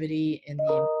activity in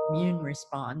the immune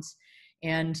response,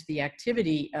 and the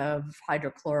activity of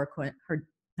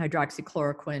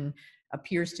hydroxychloroquine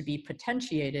appears to be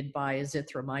potentiated by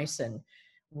azithromycin,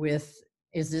 with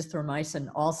azithromycin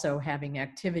also having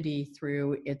activity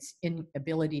through its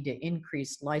inability to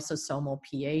increase lysosomal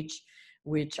pH,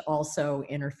 which also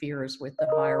interferes with the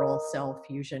viral cell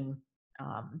fusion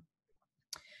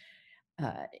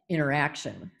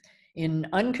interaction. In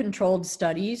uncontrolled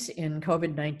studies in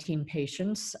COVID-19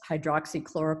 patients,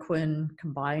 hydroxychloroquine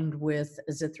combined with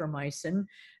azithromycin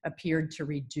appeared to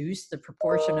reduce the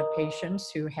proportion of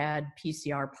patients who had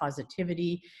PCR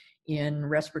positivity in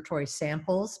respiratory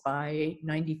samples by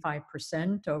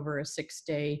 95% over a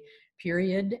 6-day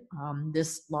period.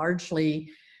 This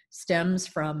largely stems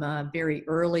from a very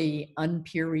early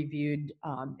unpeer-reviewed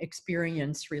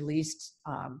experience released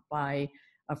by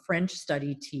a French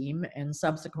study team and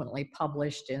subsequently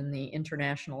published in the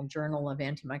International Journal of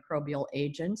Antimicrobial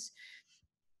Agents.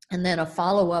 And then a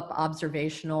follow-up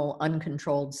observational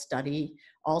uncontrolled study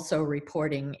also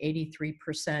reporting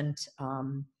 83%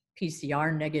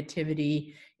 PCR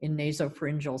negativity in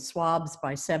nasopharyngeal swabs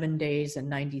by 7 days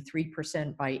and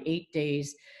 93% by 8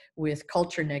 days, with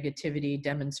culture negativity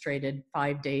demonstrated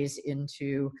 5 days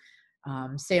into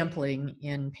sampling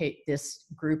in this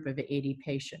group of 80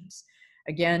 patients.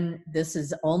 Again, this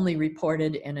is only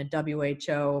reported in a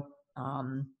WHO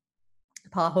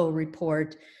PAHO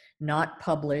report, not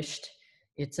published.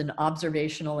 It's an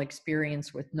observational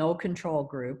experience with no control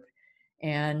group,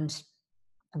 and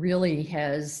really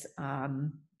has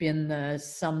been the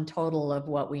sum total of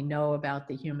what we know about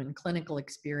the human clinical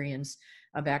experience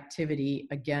of activity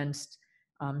against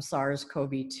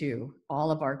SARS-CoV-2.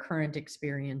 All of our current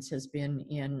experience has been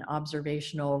in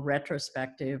observational,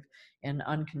 retrospective, and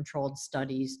uncontrolled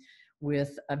studies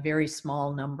with a very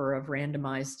small number of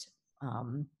randomized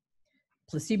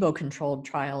placebo-controlled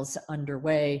trials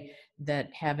underway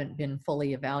that haven't been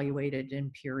fully evaluated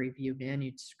in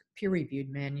peer-reviewed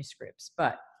manuscripts.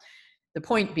 But the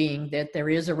point being that there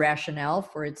is a rationale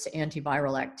for its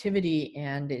antiviral activity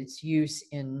and its use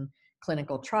in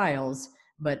clinical trials,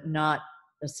 but not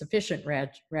a sufficient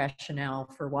rationale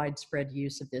for widespread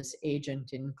use of this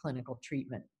agent in clinical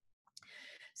treatment.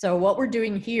 So what we're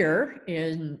doing here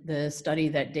in the study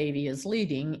that Davy is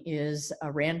leading is a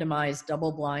randomized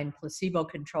double-blind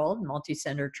placebo-controlled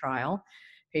multi-center trial.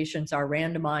 Patients are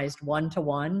randomized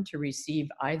 1-to-1 to receive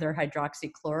either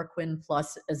hydroxychloroquine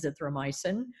plus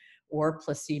azithromycin or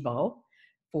placebo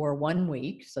for 1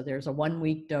 week. So there's a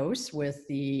 1-week dose with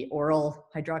the oral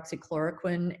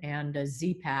hydroxychloroquine and a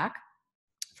Z-Pak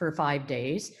for 5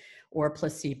 days, or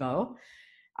placebo.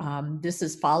 This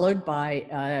is followed by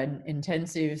an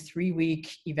intensive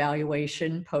 3-week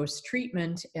evaluation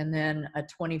post-treatment and then a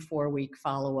 24-week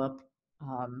follow-up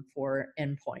for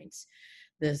endpoints.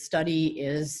 The study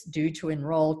is due to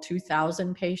enroll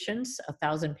 2,000 patients,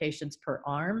 1,000 patients per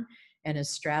arm, and is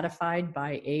stratified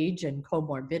by age and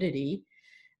comorbidity.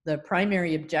 The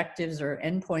primary objectives or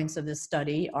endpoints of this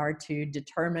study are to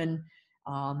determine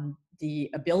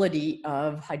the ability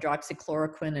of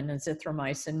hydroxychloroquine and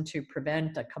azithromycin to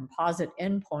prevent a composite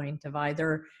endpoint of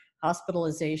either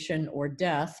hospitalization or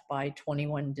death by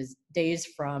 21 days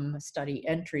from study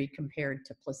entry compared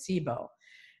to placebo.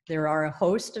 There are a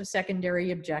host of secondary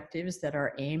objectives that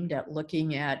are aimed at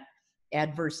looking at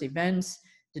adverse events,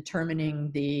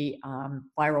 determining the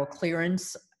viral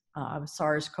clearance of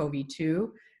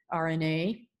SARS-CoV-2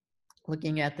 RNA,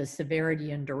 looking at the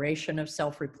severity and duration of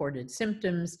self-reported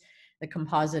symptoms, the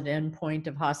composite endpoint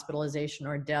of hospitalization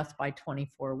or death by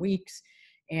 24 weeks.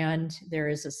 And there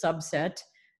is a subset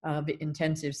of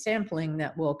intensive sampling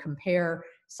that will compare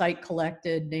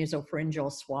site-collected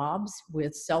nasopharyngeal swabs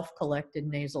with self-collected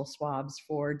nasal swabs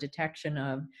for detection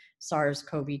of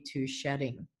SARS-CoV-2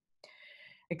 shedding.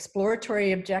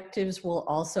 Exploratory objectives will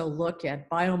also look at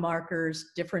biomarkers,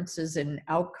 differences in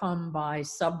outcome by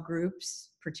subgroups,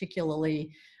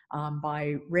 particularly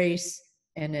by race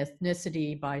and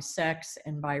ethnicity, by sex,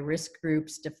 and by risk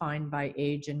groups defined by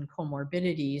age and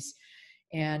comorbidities,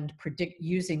 and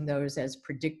using those as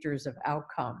predictors of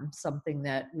outcome, something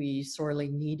that we sorely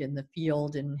need in the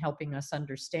field in helping us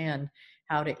understand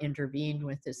how to intervene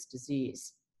with this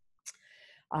disease.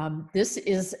 This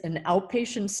is an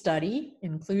outpatient study.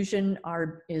 Inclusion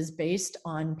is based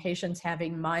on patients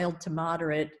having mild to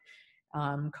moderate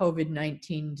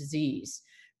COVID-19 disease.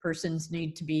 Persons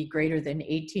need to be greater than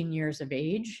 18 years of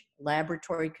age,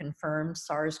 laboratory confirmed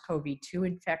SARS-CoV-2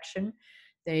 infection.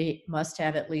 They must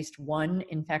have at least one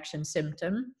infection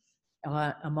symptom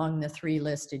among the 3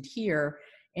 listed here,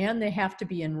 and they have to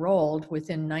be enrolled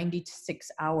within 96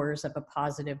 hours of a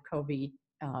positive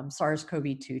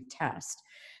SARS-CoV-2 test.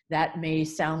 That may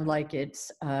sound like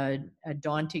it's a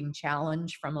daunting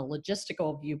challenge from a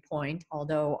logistical viewpoint,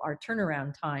 although our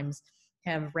turnaround times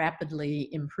have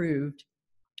rapidly improved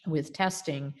with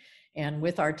testing. And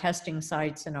with our testing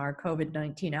sites and our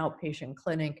COVID-19 outpatient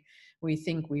clinic, we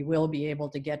think we will be able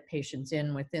to get patients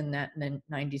in within that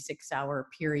 96-hour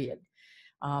period.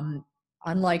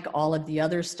 Unlike all of the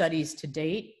other studies to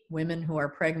date, women who are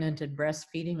pregnant and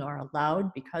breastfeeding are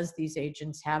allowed because these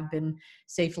agents have been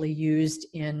safely used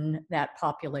in that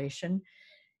population.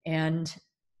 And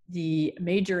the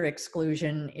major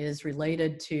exclusion is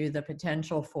related to the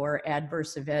potential for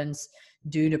adverse events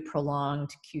due to prolonged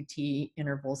QT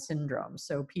interval syndrome.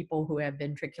 So people who have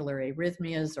ventricular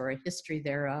arrhythmias or a history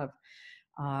thereof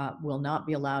will not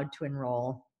be allowed to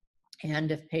enroll.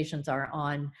 And if patients are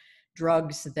on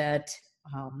drugs that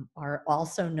are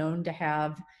also known to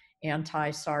have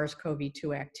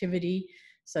anti-SARS-CoV-2 activity,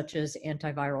 such as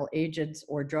antiviral agents,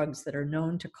 or drugs that are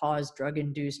known to cause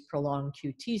drug-induced prolonged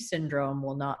QT syndrome,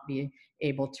 will not be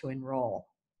able to enroll.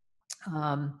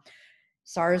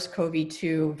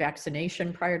 SARS-CoV-2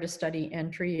 vaccination prior to study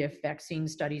entry, if vaccine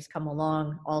studies come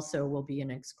along, also will be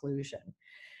an exclusion.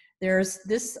 There's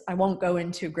this, I won't go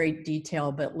into great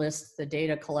detail, but lists the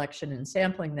data collection and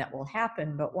sampling that will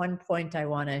happen. But one point I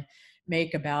want to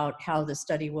make about how the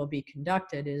study will be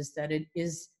conducted is that it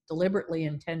is deliberately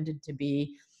intended to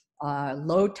be a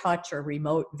low touch or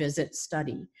remote visit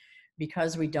study,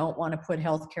 because we don't want to put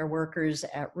healthcare workers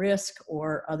at risk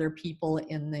or other people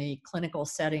in the clinical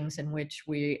settings in which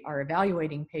we are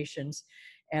evaluating patients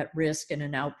at risk in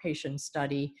an outpatient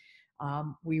study.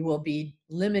 We will be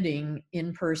limiting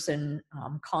in-person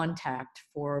contact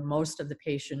for most of the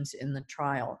patients in the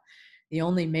trial. The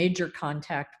only major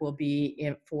contact will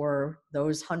be for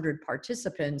those 100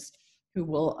 participants who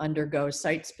will undergo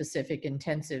site-specific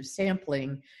intensive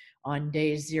sampling on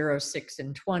days 0, 6,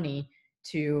 and 20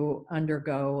 to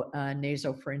undergo a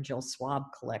nasopharyngeal swab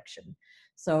collection.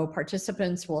 So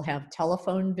participants will have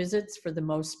telephone visits for the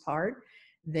most part.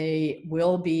 They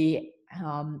will be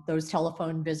those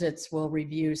telephone visits will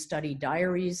review study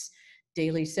diaries,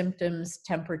 daily symptoms,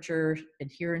 temperature,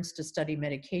 adherence to study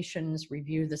medications,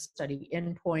 review the study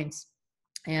endpoints,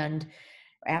 and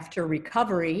after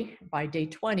recovery by day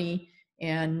 20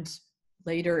 and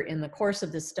later in the course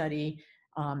of the study,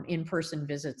 in-person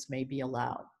visits may be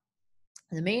allowed.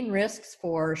 The main risks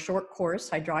for short course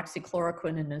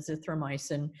hydroxychloroquine and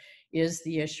azithromycin is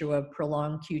the issue of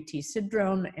prolonged QT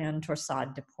syndrome and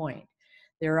torsade de pointe.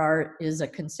 There is a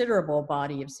considerable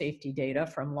body of safety data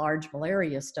from large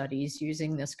malaria studies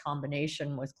using this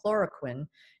combination with chloroquine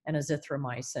and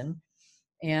azithromycin.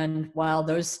 And while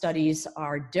those studies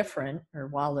are different, or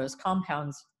while those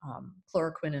compounds,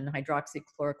 chloroquine and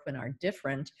hydroxychloroquine, are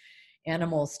different,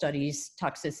 animal studies,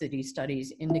 toxicity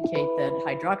studies, indicate that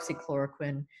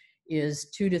hydroxychloroquine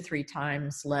is 2 to 3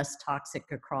 times less toxic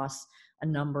across a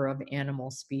number of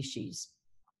animal species.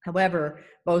 However,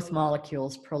 both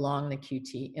molecules prolong the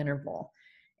QT interval,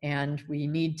 and we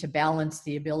need to balance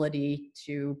the ability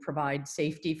to provide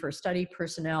safety for study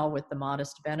personnel with the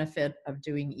modest benefit of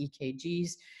doing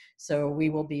EKGs. So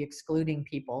we will be excluding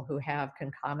people who have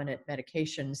concomitant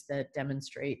medications that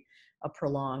demonstrate a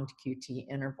prolonged QT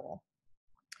interval.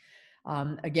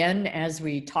 Again, as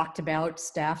we talked about,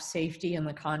 staff safety in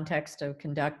the context of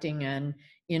conducting an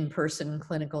in-person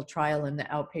clinical trial in the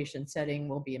outpatient setting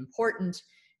will be important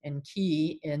and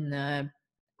key in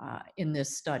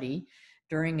this study.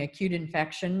 During acute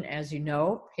infection, as you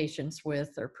know, patients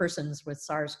with or persons with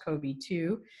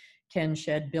SARS-CoV-2 can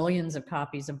shed billions of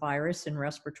copies of virus in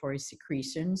respiratory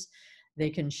secretions. They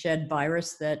can shed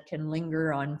virus that can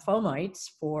linger on fomites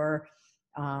for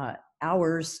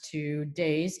hours to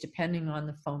days, depending on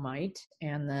the fomite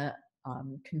and the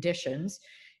conditions,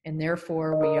 and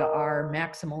therefore we are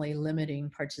maximally limiting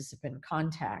participant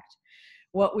contact.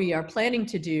 What we are planning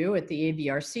to do at the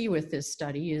AVRC with this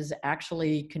study is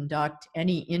actually conduct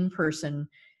any in-person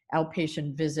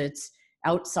outpatient visits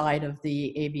outside of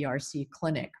the AVRC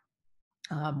clinic.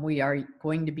 We are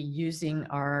going to be using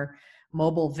our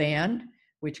mobile van,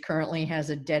 which currently has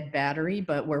a dead battery,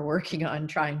 but we're working on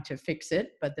trying to fix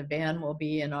it. But the van will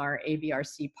be in our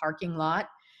AVRC parking lot.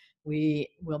 We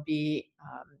will be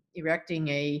erecting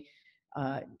a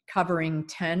covering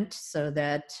tent so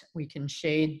that we can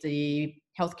shade the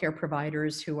healthcare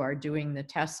providers who are doing the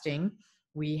testing.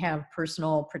 We have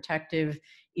personal protective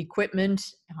equipment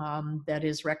that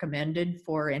is recommended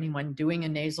for anyone doing a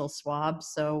nasal swab.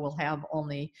 So we'll have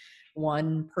only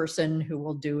one person who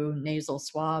will do nasal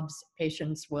swabs.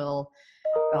 Patients will,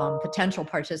 potential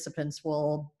participants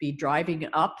will be driving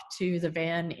up to the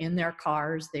van in their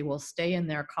cars. They will stay in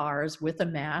their cars with a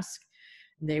mask.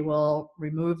 They will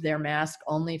remove their mask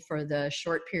only for the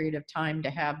short period of time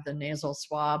to have the nasal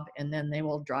swab, and then they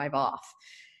will drive off.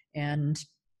 And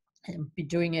be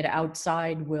doing it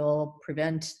outside will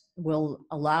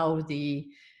allow the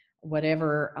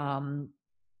whatever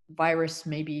virus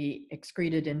may be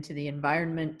excreted into the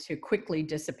environment to quickly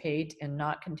dissipate and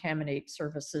not contaminate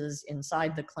surfaces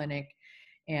inside the clinic,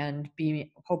 and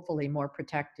be hopefully more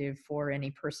protective for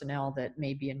any personnel that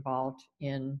may be involved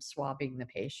in swabbing the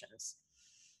patients.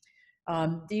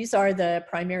 These are the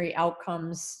primary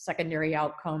outcomes, secondary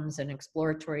outcomes, and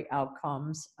exploratory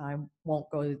outcomes. I won't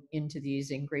go into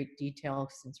these in great detail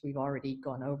since we've already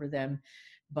gone over them,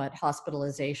 but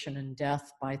hospitalization and death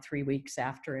by 3 weeks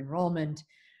after enrollment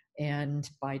and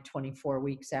by 24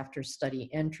 weeks after study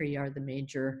entry are the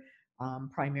major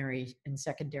primary and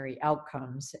secondary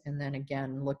outcomes. And then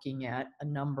again, looking at a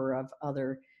number of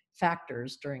other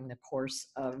factors during the course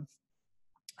of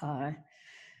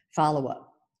follow-up.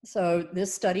 So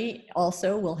this study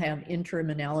also will have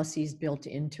interim analyses built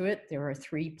into it. There are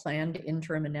 3 planned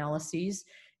interim analyses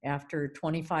after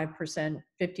 25%,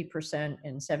 50%,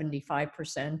 and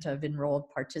 75% of enrolled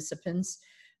participants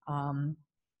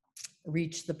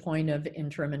reach the point of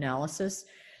interim analysis.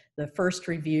 The first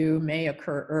review may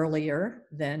occur earlier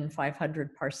than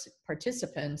 500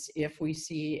 participants if we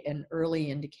see an early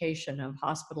indication of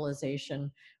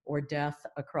hospitalization or death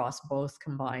across both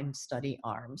combined study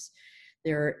arms.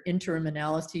 Their interim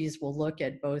analyses will look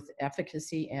at both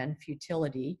efficacy and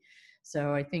futility.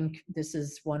 So I think this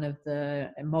is one of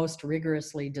the most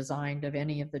rigorously designed of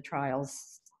any of the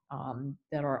trials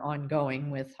that are ongoing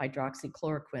with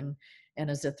hydroxychloroquine and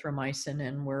azithromycin,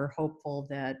 and we're hopeful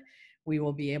that we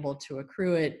will be able to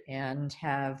accrue it and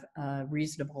have a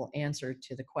reasonable answer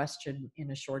to the question in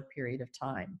a short period of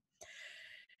time.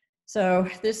 So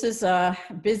this is a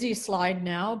busy slide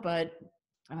now, but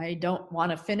I don't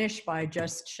want to finish by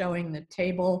just showing the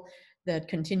table that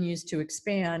continues to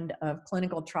expand of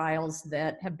clinical trials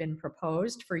that have been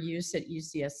proposed for use at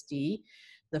UCSD.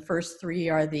 The first 3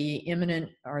 are the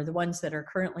ones that are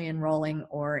currently enrolling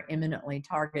or imminently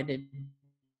targeted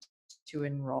to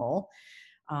enroll.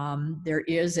 There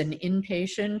is an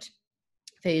inpatient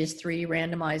phase 3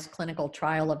 randomized clinical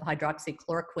trial of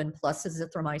hydroxychloroquine plus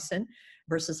azithromycin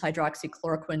versus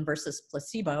hydroxychloroquine versus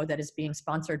placebo that is being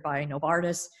sponsored by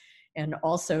Novartis and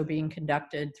also being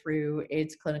conducted through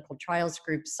AIDS Clinical Trials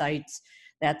Group sites.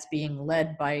 That's being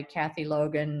led by Kathy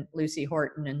Logan, Lucy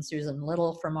Horton, and Susan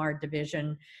Little from our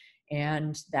division.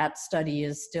 And that study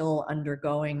is still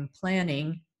undergoing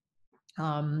planning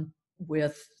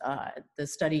with the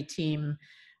study team,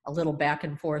 a little back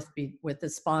and forth with the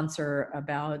sponsor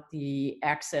about the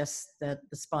access that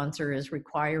the sponsor is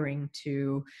requiring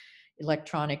to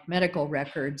electronic medical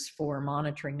records for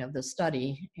monitoring of the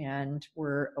study. And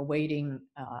we're awaiting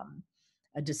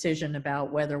a decision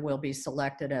about whether we'll be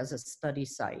selected as a study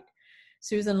site.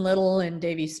 Susan Little and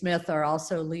Davy Smith are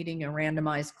also leading a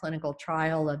randomized clinical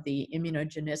trial of the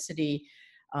immunogenicity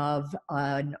of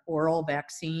an oral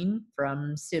vaccine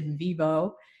from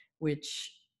Symvivo,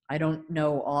 which I don't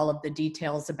know all of the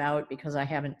details about because I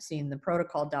haven't seen the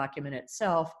protocol document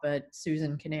itself, but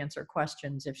Susan can answer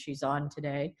questions if she's on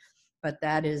today. But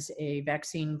that is a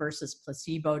vaccine versus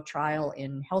placebo trial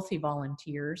in healthy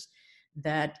volunteers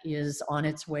that is on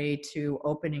its way to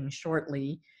opening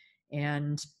shortly,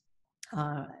 and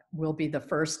will be the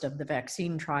first of the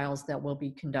vaccine trials that we'll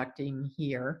be conducting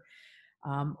here.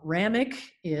 RAMIC,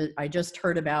 I just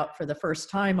heard about for the first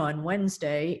time on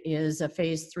Wednesday, is a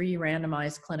phase 3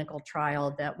 randomized clinical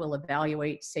trial that will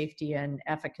evaluate safety and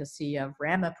efficacy of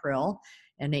ramipril,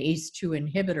 an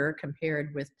ACE2 inhibitor,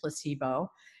 compared with placebo,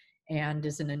 and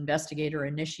is an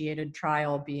investigator-initiated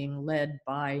trial being led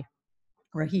by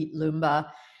Rohit Lumba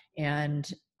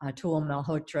and Atul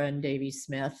Malhotra and Davy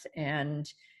Smith.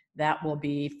 And that will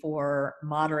be for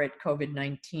moderate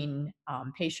COVID-19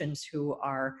 patients who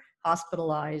are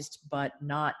hospitalized but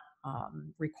not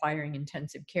requiring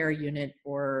intensive care unit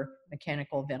or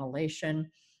mechanical ventilation.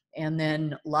 And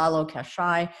then Lalo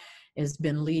Kashai has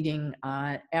been leading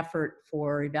effort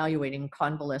for evaluating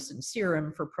convalescent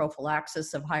serum for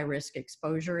prophylaxis of high-risk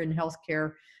exposure in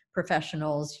healthcare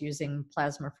professionals using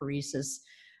plasmapheresis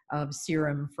of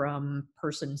serum from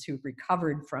persons who've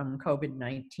recovered from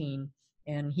COVID-19.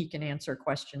 And he can answer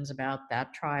questions about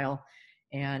that trial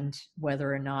and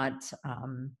whether or not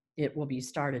it will be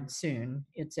started soon.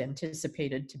 It's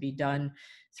anticipated to be done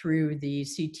through the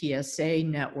CTSA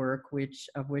network,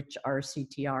 of which our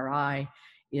CTRI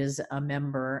is a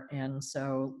member, and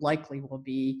so likely will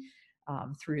be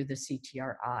through the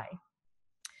CTRI.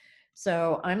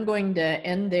 So I'm going to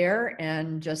end there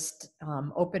and just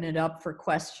open it up for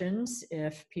questions.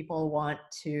 If people want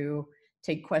to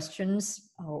take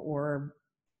questions or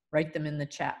write them in the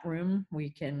chat room, we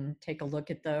can take a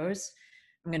look at those.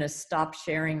 I'm going to stop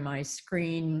sharing my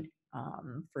screen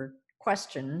for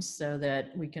questions so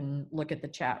that we can look at the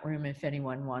chat room if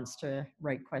anyone wants to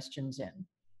write questions in.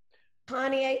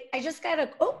 Connie, I just got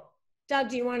oh, Doug,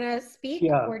 do you want to speak?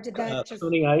 Yeah, or did that just...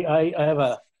 Connie, I have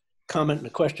a comment and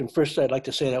a question. First, I'd like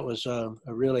to say that was a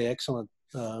really excellent,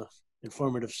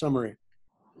 informative summary.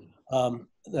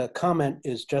 The comment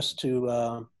is just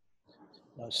to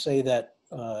say that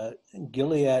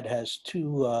Gilead has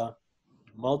two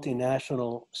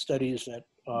multinational studies that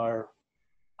are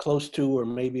close to, or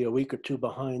maybe a week or two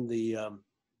behind, the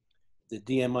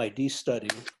DMID study.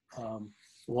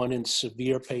 One in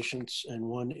severe patients and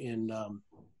one in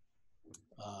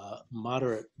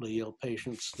moderately ill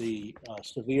patients. The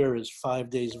severe is 5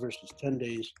 days versus 10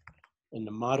 days, and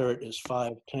the moderate is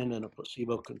 5, 10, and a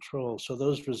placebo control. So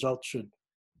those results should,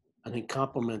 I think,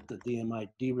 complement the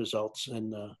DMID results.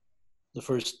 And the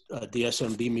first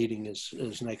DSMB meeting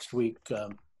is next week.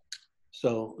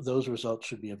 So those results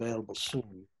should be available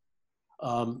soon.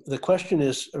 The question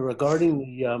is regarding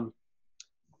the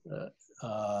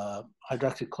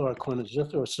hydroxychloroquine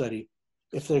azithro study.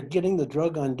 If they're getting the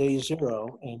drug on day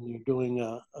 0 and you're doing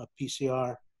a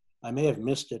PCR, I may have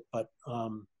missed it, but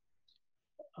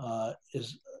how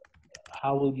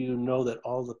will you know that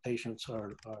all the patients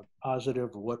are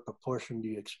positive, or what proportion do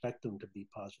you expect them to be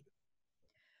positive?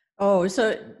 Oh,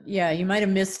 so yeah, you might have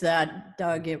missed that,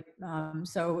 Doug.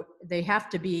 So they have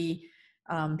to be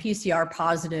PCR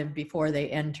positive before they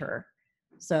enter.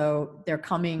 So they're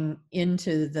coming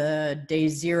into the day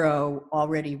 0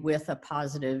 already with a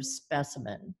positive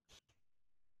specimen.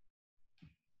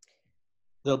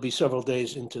 They'll be several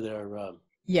days into their...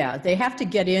 Yeah, they have to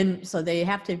get in, so they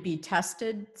have to be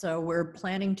tested. So we're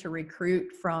planning to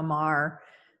recruit from our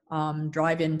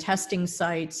drive-in testing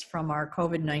sites, from our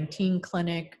COVID-19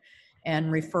 clinic,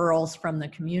 and referrals from the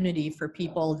community for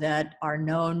people that are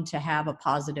known to have a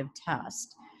positive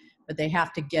test. But they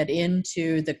have to get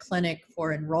into the clinic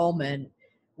for enrollment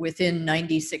within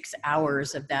 96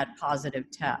 hours of that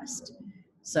positive test.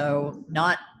 So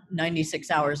not 96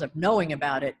 hours of knowing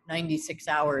about it, 96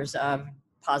 hours of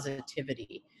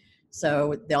positivity.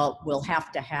 So we'll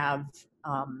have to have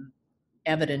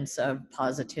evidence of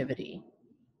positivity.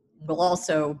 We'll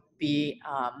also be,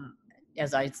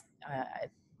 as I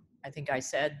think I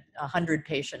said, 100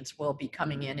 patients will be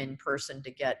coming in person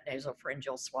to get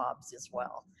nasopharyngeal swabs as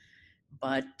well.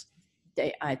 But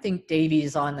I think Davy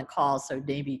is on the call, so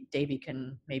Davy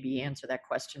can maybe answer that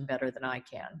question better than I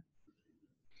can.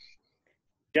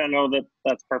 Yeah, no,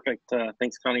 that's perfect.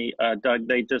 Thanks, Connie. Doug,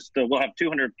 they just, we'll have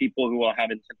 200 people who will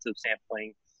have intensive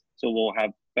sampling, so we'll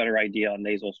have better idea on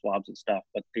nasal swabs and stuff.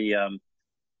 But the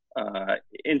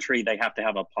entry, they have to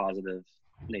have a positive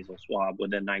nasal swab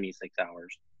within 96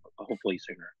 hours, hopefully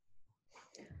sooner.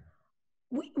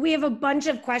 We have a bunch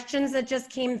of questions that just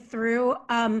came through.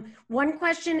 One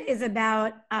question is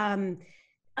about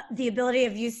the ability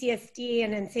of UCSD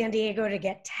and in San Diego to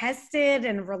get tested,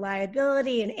 and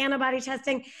reliability and antibody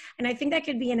testing. And I think that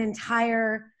could be an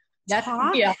entire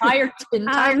talk. Yeah,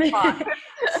 entire talk.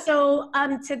 So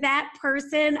to that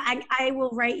person, I will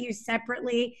write you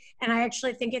separately. And I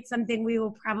actually think it's something we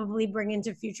will probably bring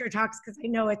into future talks, because I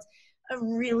know it's a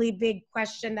really big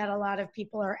question that a lot of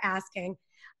people are asking.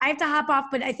 I have to hop off,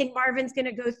 but I think Marvin's going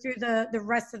to go through the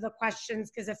rest of the questions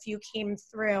because a few came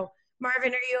through.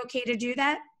 Marvin, are you okay to do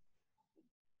that?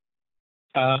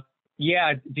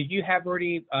 Yeah, did you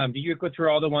go through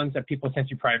all the ones that people sent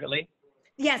you privately?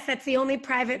 Yes, that's the only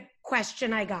private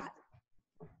question I got.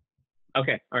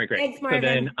 Okay, all right, great. Thanks,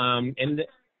 Marvin. So then,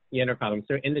 no problem.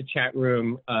 So in the chat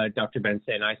room, Dr.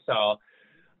 Benson, I saw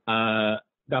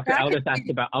Dr. Aldous asked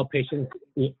about outpatients.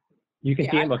 You can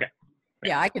see him? Okay.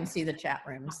 Yeah, I can see the chat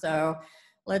room. So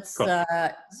let's, Cool.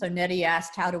 so Nettie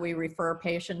asked, how do we refer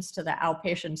patients to the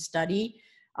outpatient study?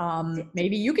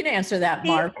 Maybe you can answer that,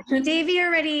 Mark.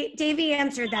 Davey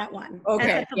answered that one. Okay.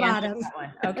 That's at the bottom.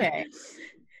 Okay.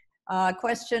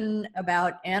 Question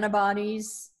about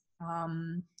antibodies.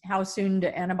 How soon do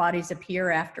antibodies appear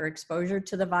after exposure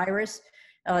to the virus?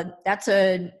 That's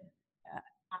a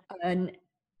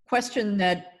question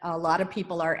that a lot of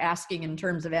people are asking in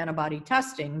terms of antibody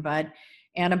testing, but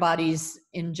antibodies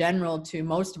in general to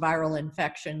most viral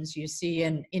infections, you see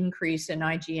an increase in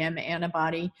IgM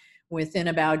antibody within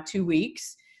about 2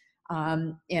 weeks.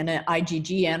 And an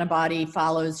IgG antibody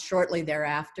follows shortly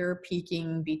thereafter,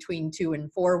 peaking between 2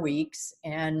 and 4 weeks.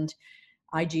 And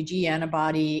IgG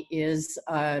antibody is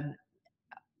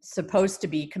supposed to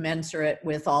be commensurate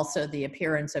with also the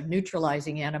appearance of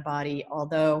neutralizing antibody,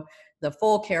 although the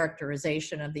full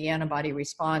characterization of the antibody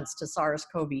response to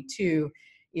SARS-CoV-2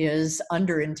 is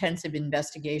under intensive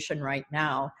investigation right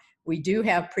now. We do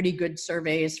have pretty good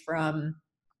surveys from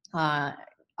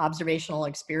observational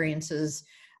experiences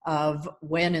of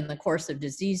when in the course of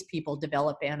disease people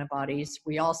develop antibodies.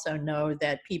 We also know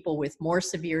that people with more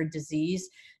severe disease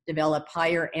develop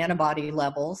higher antibody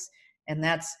levels, and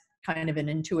that's kind of an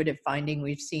intuitive finding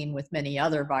we've seen with many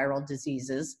other viral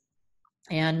diseases.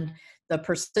 And the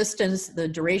persistence, the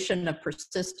duration of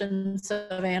persistence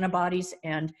of antibodies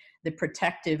and the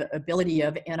protective ability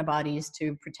of antibodies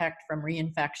to protect from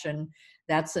reinfection,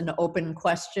 that's an open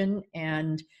question.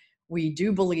 And we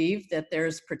do believe that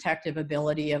there's protective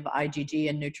ability of IgG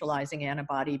and neutralizing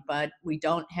antibody, but we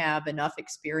don't have enough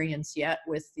experience yet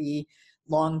with the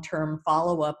long-term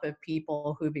follow-up of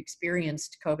people who've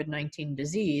experienced COVID-19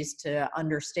 disease to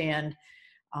understand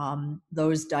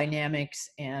those dynamics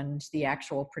and the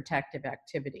actual protective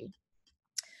activity.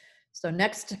 So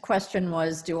next question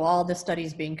was, do all the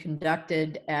studies being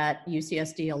conducted at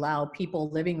UCSD allow people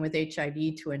living with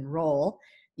HIV to enroll?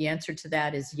 The answer to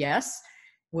that is yes.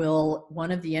 Will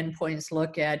one of the endpoints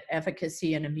look at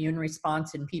efficacy and immune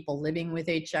response in people living with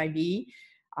HIV?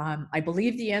 I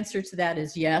believe the answer to that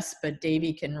is yes, but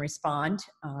Davey can respond.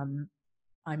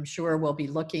 I'm sure we'll be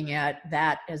looking at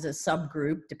that as a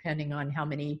subgroup, depending on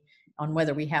on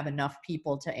whether we have enough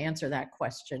people to answer that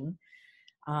question.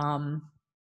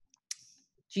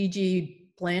 Gigi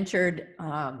Blanchard,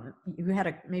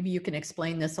 maybe you can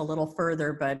explain this a little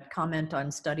further, but comment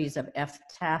on studies of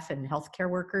FTAF in healthcare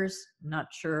workers. I'm not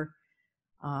sure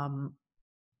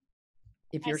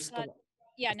if you're still.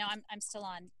 Yeah, no, I'm still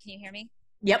on. Can you hear me?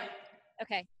 Yep.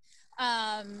 Okay.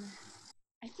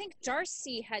 I think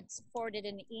Darcy had forwarded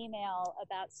an email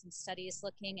about some studies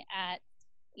looking at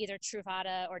either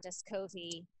Truvada or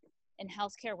Descovy in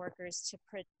healthcare workers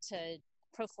to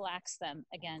prophylax them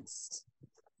against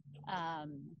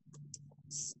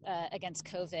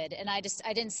COVID, and I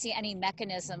didn't see any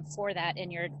mechanism for that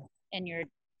in your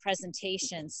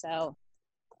presentation. So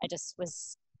I just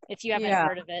was, if you haven't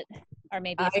heard of it, or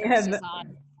maybe if Darcy's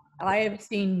on. I have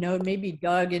seen maybe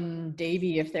Doug and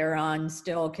Davey, if they're on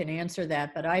still, can answer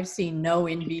that, but I've seen no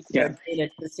in vitro data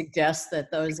to suggest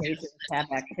that those agents have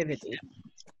activity.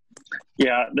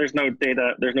 Yeah, there's no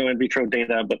data, there's no in vitro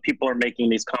data, but people are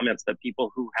making these comments that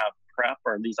people who have PrEP,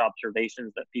 or these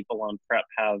observations that people on PrEP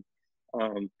have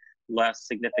less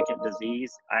significant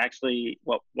disease.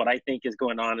 What I think is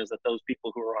going on is that those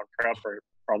people who are on PrEP are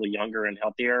probably younger and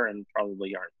healthier and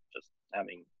probably aren't just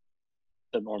having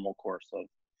the normal course of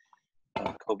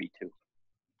COVID-2.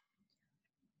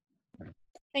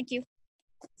 Thank you.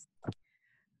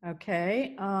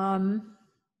 Okay.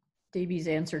 Davey's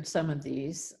answered some of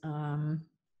these.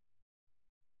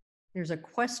 There's a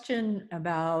question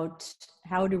about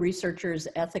how do researchers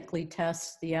ethically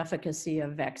test the efficacy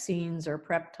of vaccines or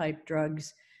PrEP type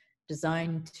drugs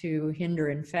designed to hinder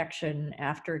infection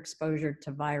after exposure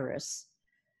to virus?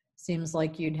 Seems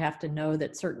like you'd have to know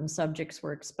that certain subjects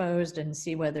were exposed and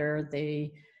see whether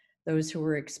those who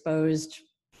were exposed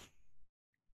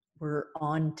were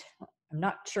on. I'm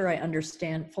not sure I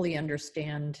fully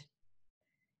understand.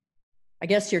 I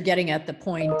guess you're getting at the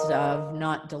point of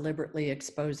not deliberately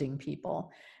exposing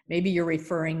people. Maybe you're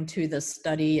referring to the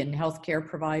study in healthcare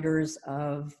providers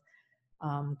of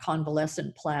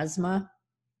convalescent plasma.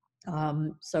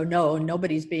 So no,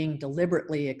 nobody's being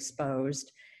deliberately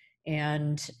exposed.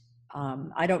 And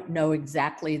I don't know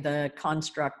exactly the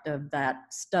construct of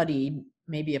that study.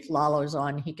 Maybe if Lalo's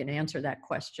on, he can answer that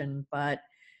question. But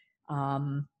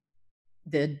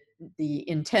the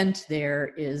intent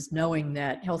there is knowing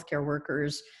that healthcare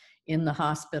workers in the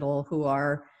hospital who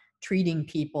are treating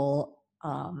people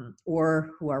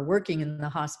or who are working in the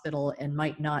hospital and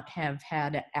might not have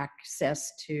had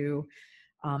access to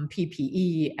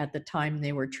PPE at the time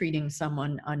they were treating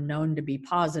someone unknown to be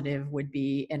positive would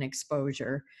be an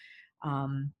exposure.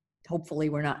 Hopefully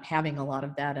we're not having a lot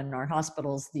of that in our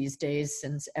hospitals these days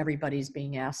since everybody's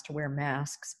being asked to wear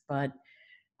masks, but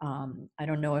I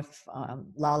don't know if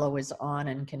Lalo is on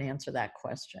and can answer that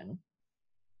question.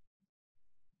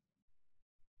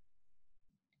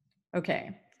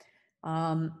 Okay.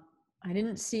 I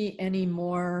didn't see any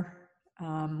more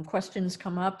questions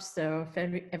come up. So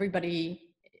if everybody,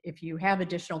 if you have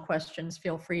additional questions,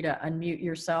 feel free to unmute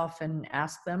yourself and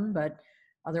ask them, but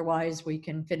otherwise we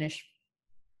can finish.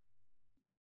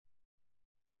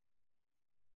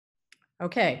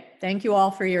 Okay, thank you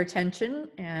all for your attention,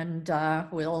 and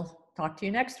we'll talk to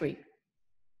you next week.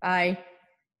 Bye.